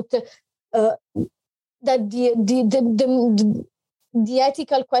about that the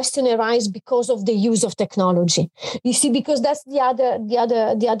ethical question arises because of the use of technology. You see, because that's the other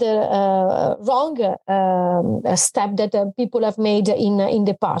wrong step that people have made in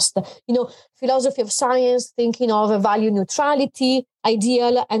the past. Philosophy of science, thinking of a value neutrality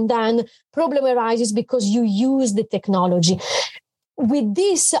ideal, and then problem arises because you use the technology. With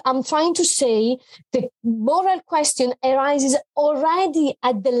this, I'm trying to say the moral question arises already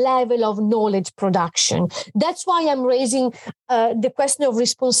at the level of knowledge production. That's why I'm raising the question of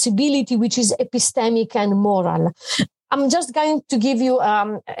responsibility, which is epistemic and moral. I'm just going to give you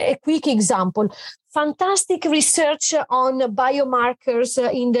a quick example. Fantastic research on biomarkers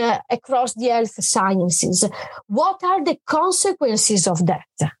across the health sciences. What are the consequences of that?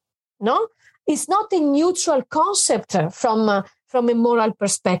 No, it's not a neutral concept from a moral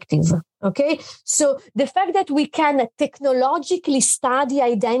perspective. Okay, so the fact that we can technologically study,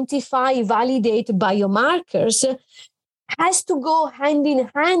 identify, validate biomarkers has to go hand in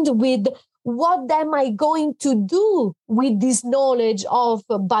hand with what am I going to do with this knowledge of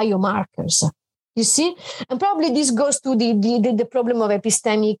biomarkers. You see, and probably this goes to the problem of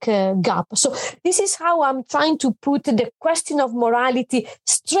epistemic gap. So this is how I'm trying to put the question of morality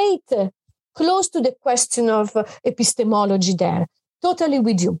straight close to the question of epistemology there. Totally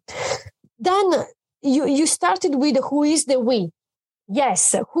with you. Then you started with who is the we.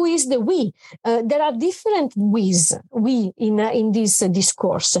 Yes, who is the we? There are different we in this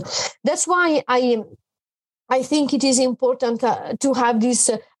discourse. That's why I think it is important to have this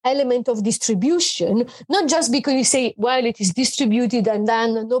element of distribution, not just because you say, well, it is distributed and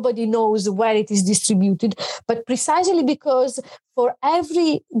then nobody knows where it is distributed, but precisely because for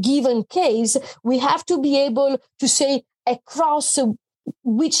every given case, we have to be able to say across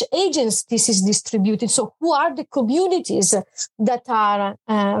which agents this is distributed. So who are the communities that are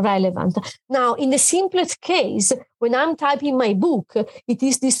relevant? Now, in the simplest case, when I'm typing my book, it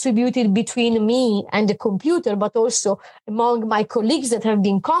is distributed between me and the computer, but also among my colleagues that have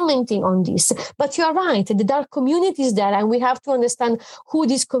been commenting on this. But you're right, there are communities there, and we have to understand who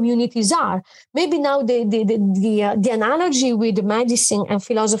these communities are. Maybe now the analogy with medicine and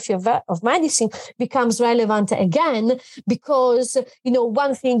philosophy of medicine becomes relevant again, because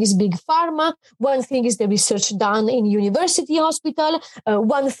one thing is big pharma, one thing is the research done in university hospital,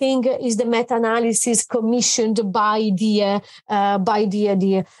 one thing is the meta-analysis commissioned by the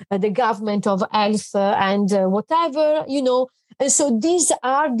government of health and whatever, And so these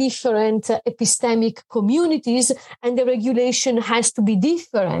are different epistemic communities, and the regulation has to be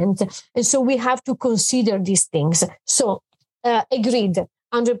different. And so we have to consider these things. So agreed,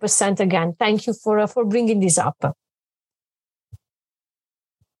 100% again. Thank you for bringing this up.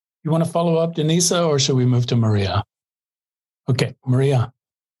 You want to follow up, Denisa, or should we move to Maria? Okay, Maria,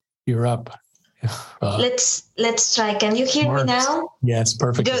 you're up. Let's try. Can you hear me now? Yes,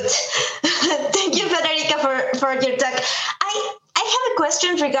 perfect. Good. Thank you, Federica, for your talk. I have a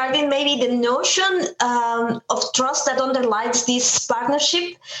question regarding maybe the notion of trust that underlies this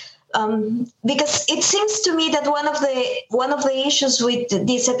partnership, because it seems to me that one one of the issues with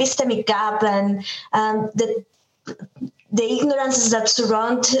this epistemic gap and the ignorances that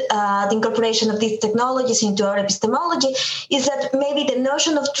surround the incorporation of these technologies into our epistemology is that maybe the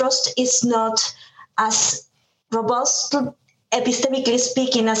notion of trust is not as robust, epistemically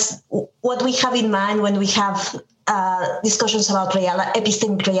speaking, as what we have in mind when we have discussions about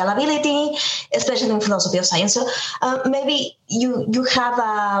epistemic reliability, especially in philosophy of science. So maybe you have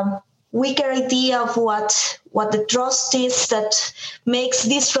a weaker idea of what the trust is that makes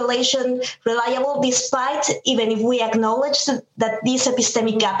this relation reliable, despite even if we acknowledge that this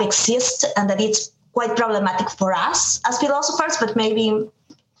epistemic gap exists and that it's quite problematic for us as philosophers, but maybe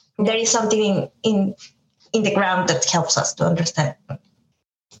there is something in the ground that helps us to understand.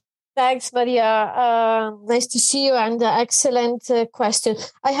 Thanks, Maria. Nice to see you, and excellent question.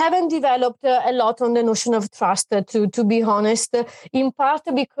 I haven't developed a lot on the notion of trust, to be honest, in part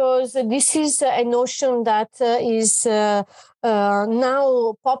because this is a notion that is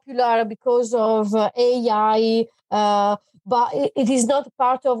now popular because of AI, but it is not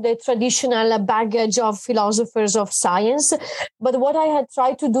part of the traditional baggage of philosophers of science. But what I had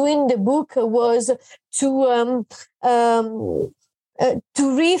tried to do in the book was to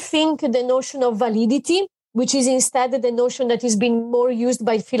rethink the notion of validity, which is instead the notion that is being more used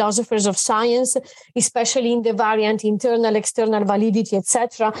by philosophers of science, especially in the variant internal, external validity,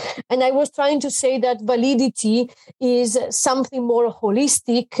 etc. And I was trying to say that validity is something more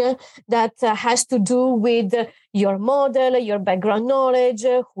holistic that has to do with your model, your background knowledge,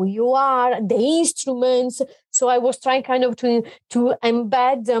 who you are, the instruments. So I was trying kind of to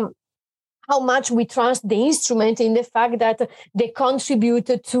embed how much we trust the instrument in the fact that they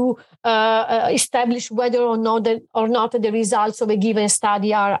contribute to establish whether or not the results of a given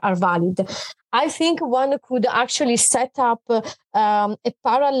study are valid. I think one could actually set up a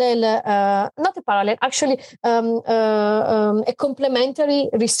complementary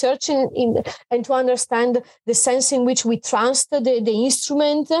research and to understand the sense in which we trust the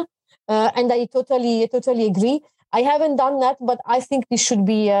instrument. And I totally agree. I haven't done that, but I think this should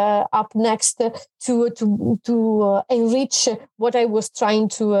be up next to enrich what I was trying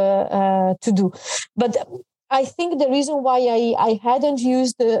to do. But I think the reason why I hadn't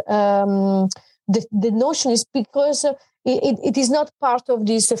used the notion is because it is not part of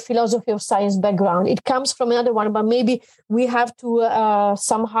this philosophy of science background. It comes from another one, but maybe we have to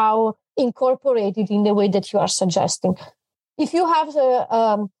somehow incorporate it in the way that you are suggesting. If you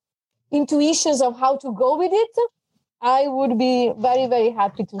have intuitions of how to go with it, I would be very, very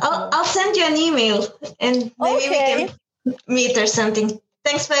happy to. I'll send you an email and maybe we can meet or something.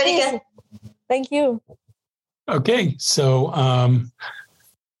 Thanks, Federica. Thank you. Okay, so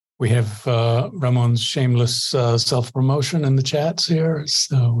we have Ramon's shameless self-promotion in the chats here,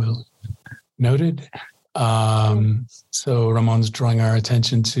 so we'll noted. So Ramon's drawing our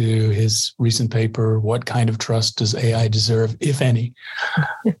attention to his recent paper, What Kind of Trust Does AI Deserve, If Any?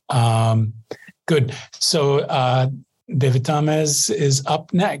 Good. So David Tamez is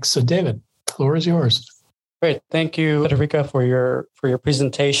up next. So David, the floor is yours. Great. Thank you, Federica, for your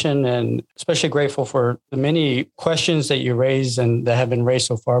presentation, and especially grateful for the many questions that you raised and that have been raised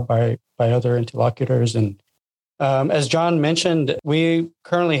so far by other interlocutors. And as John mentioned, we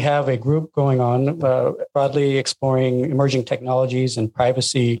currently have a group going on broadly exploring emerging technologies and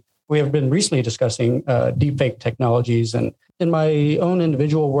privacy. We have been recently discussing deepfake technologies, and in my own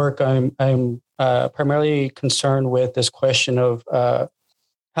individual work, I'm primarily concerned with this question of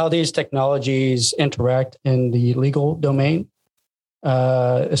how these technologies interact in the legal domain,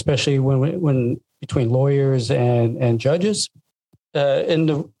 especially when between lawyers and judges. In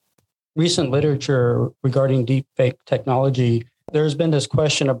the recent literature regarding deepfake technology, there's been this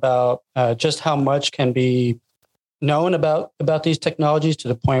question about just how much can be known about these technologies, to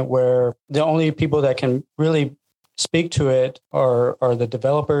the point where the only people that can really speak to it are the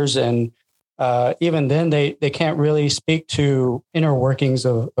developers, and even then they can't really speak to inner workings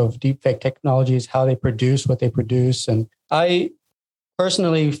of deepfake technologies, how they produce what they produce. And I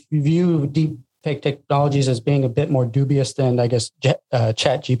personally view deepfake technologies as being a bit more dubious than, I guess,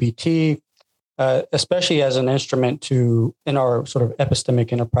 ChatGPT, especially as an instrument in our sort of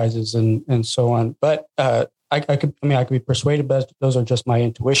epistemic enterprises and so on. But I could be persuaded, but those are just my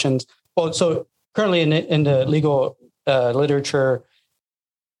intuitions. Well, so currently in the legal literature,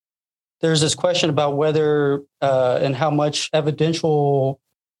 there's this question about whether and how much evidential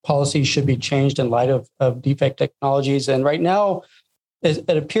policy should be changed in light of deepfake technologies. And right now, it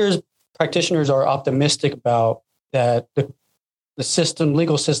appears practitioners are optimistic about that the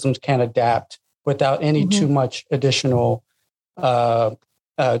legal systems can adapt without any too much additional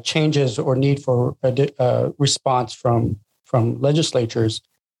changes or need for a response from legislatures.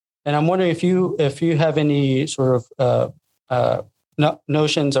 And I'm wondering if you have any sort of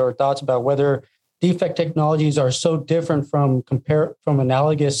notions or thoughts about whether deepfake technologies are so different from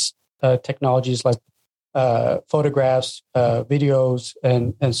analogous technologies like photographs, videos,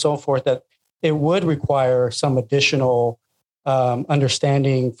 and so forth, that it would require some additional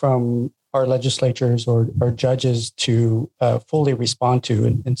understanding from our legislatures or judges to fully respond to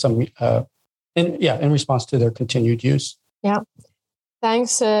in response to their continued use. Yeah,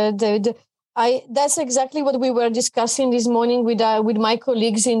 thanks, David. That's exactly what we were discussing this morning with my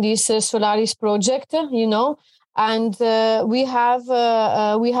colleagues in this Solaris project. And we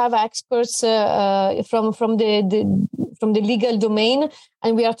have experts from the legal domain,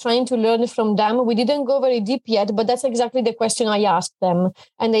 and we are trying to learn from them. We didn't go very deep yet, but that's exactly the question I asked them,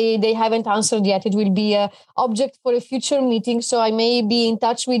 and they haven't answered yet. It will be an object for a future meeting, so I may be in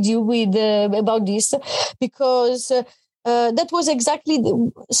touch with you about this, because that was exactly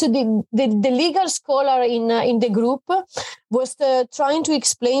the legal scholar in the group was trying to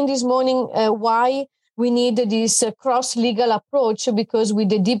explain this morning why we need this cross-legal approach, because with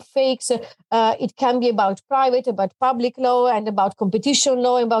the deep fakes, it can be about private, about public law, and about competition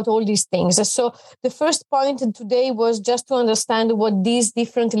law, about all these things. So the first point today was just to understand what these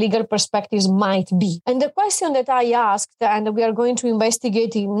different legal perspectives might be. And the question that I asked, and we are going to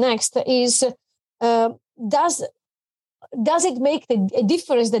investigate it next, is does it make a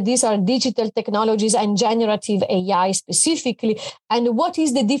difference that these are digital technologies and generative AI specifically? And what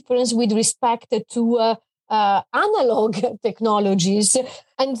is the difference with respect to analog technologies?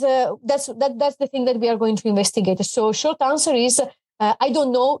 And that's the thing that we are going to investigate. So short answer is, I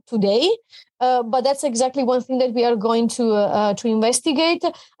don't know today, but that's exactly one thing that we are going to investigate.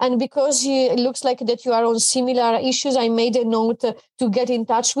 And because it looks like that you are on similar issues, I made a note to get in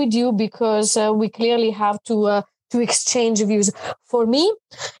touch with you, because we clearly have to exchange views. For me,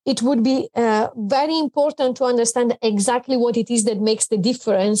 it would be very important to understand exactly what it is that makes the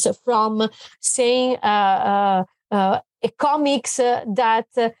difference from saying a comics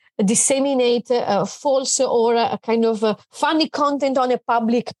that disseminate false or a kind of funny content on a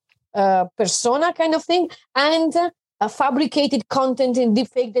public persona kind of thing, and fabricated content in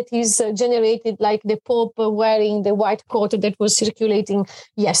deepfake that is generated, like the Pope wearing the white coat that was circulating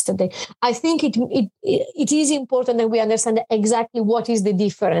yesterday. I think it is important that we understand exactly what is the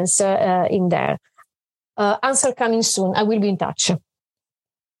difference in there. Answer coming soon. I will be in touch.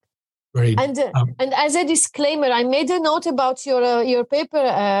 Great. And as a disclaimer, I made a note about your paper,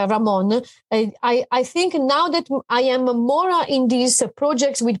 Ramon. I think now that I am more in these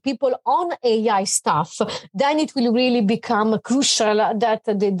projects with people on AI stuff, then it will really become crucial that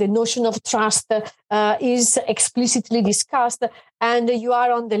the notion of trust is explicitly discussed, and you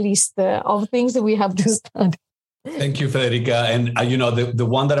are on the list of things that we have to study. Thank you, Federica. And the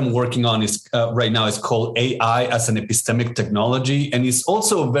one that I'm working on is right now is called AI as an epistemic technology, and it's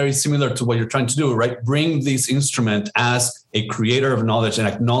also very similar to what you're trying to do, right? Bring this instrument as a creator of knowledge and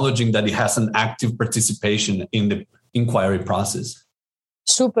acknowledging that it has an active participation in the inquiry process.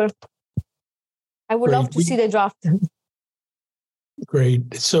 Super. I would love to see the draft.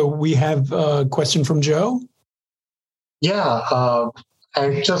 Great. So we have a question from Joe. Yeah,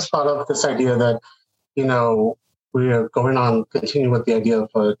 I just thought of this idea that we are continuing with the idea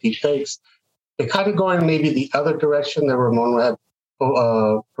of deepfakes. They're kind of going maybe the other direction that Ramon had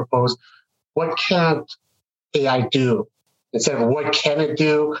proposed. What can't AI do? Instead of what can it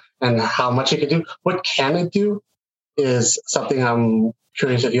do and how much it can do, what can it do is something I'm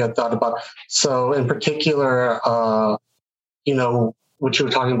curious if you had thought about. So in particular, what you were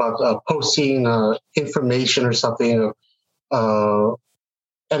talking about, posting information or something,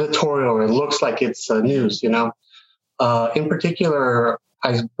 editorial, it looks like it's news, In particular,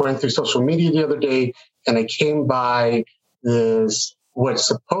 I went through social media the other day, and I came by this, what's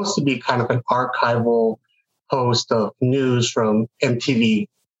supposed to be kind of an archival post of news from MTV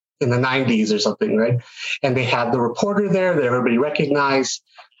in the 90s or something, right? And they had the reporter there that everybody recognized.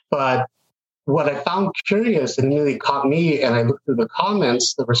 But what I found curious and really caught me, and I looked through the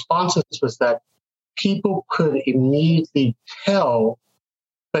comments, the responses, was that people could immediately tell,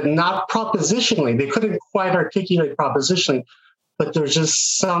 but not propositionally. They couldn't quite articulate propositionally, but there's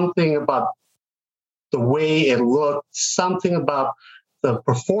just something about the way it looked, something about the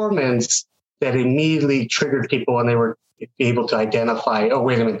performance that immediately triggered people, and they were able to identify, oh,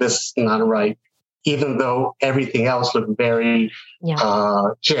 wait a minute, this is not right, even though everything else looked very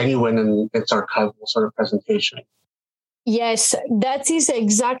genuine in its archival sort of presentation. Yes, that is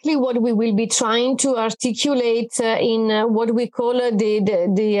exactly what we will be trying to articulate in what we call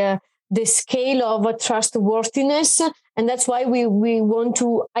the scale of trustworthiness. And that's why we want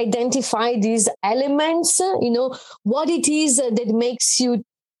to identify these elements, what it is that makes you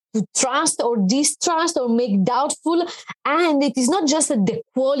to trust or distrust or make doubtful. And it is not just the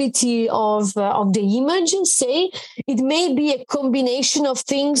quality of the image, say, it may be a combination of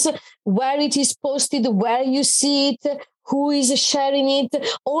things, where it is posted, where you see it, who is sharing it,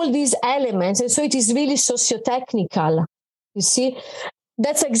 all these elements. And so it is really socio-technical, you see.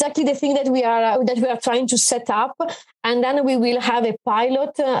 That's exactly the thing that we are trying to set up, and then we will have a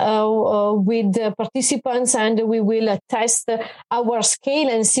pilot with participants, and we will test our scale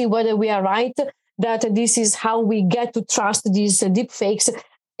and see whether we are right. That this is how we get to trust these deepfakes,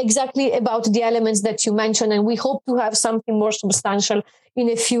 exactly about the elements that you mentioned, and we hope to have something more substantial in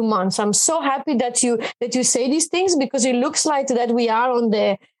a few months. I'm so happy that you say these things, because it looks like that we are on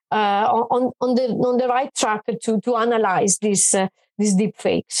the right track to analyze these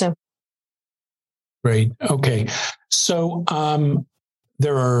deepfakes. Great. Okay. So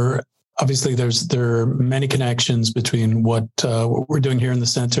there are many connections between what we're doing here in the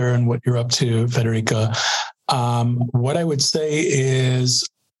center and what you're up to, Federica. What I would say is,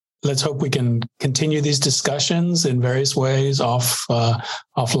 let's hope we can continue these discussions in various ways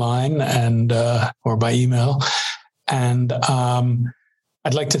offline and or by email. And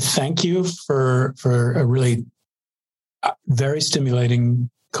I'd like to thank you for a really very stimulating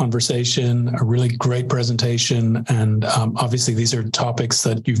conversation, a really great presentation, and obviously these are topics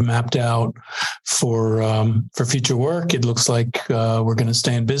that you've mapped out for future work. It looks like we're going to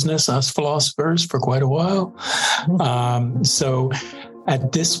stay in business, us philosophers, for quite a while. So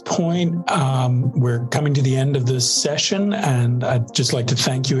at this point, we're coming to the end of this session, and I'd just like to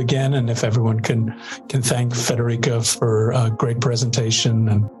thank you again. And if everyone can thank Federica for a great presentation.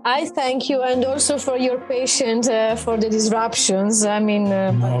 And I thank you, and also for your patience for the disruptions. I mean,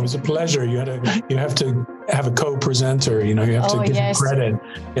 no, it was a pleasure. You have to have a co-presenter. You have to give them credit,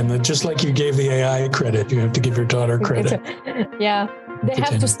 and just like you gave the AI credit, you have to give your daughter credit. Yeah. They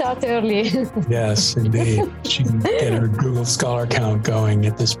have to start early. Yes, indeed. She can get her Google Scholar account going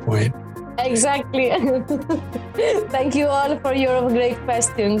at this point. Exactly. Thank you all for your great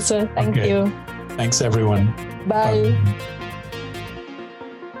questions. Thank you. Thanks, everyone. Bye. Bye.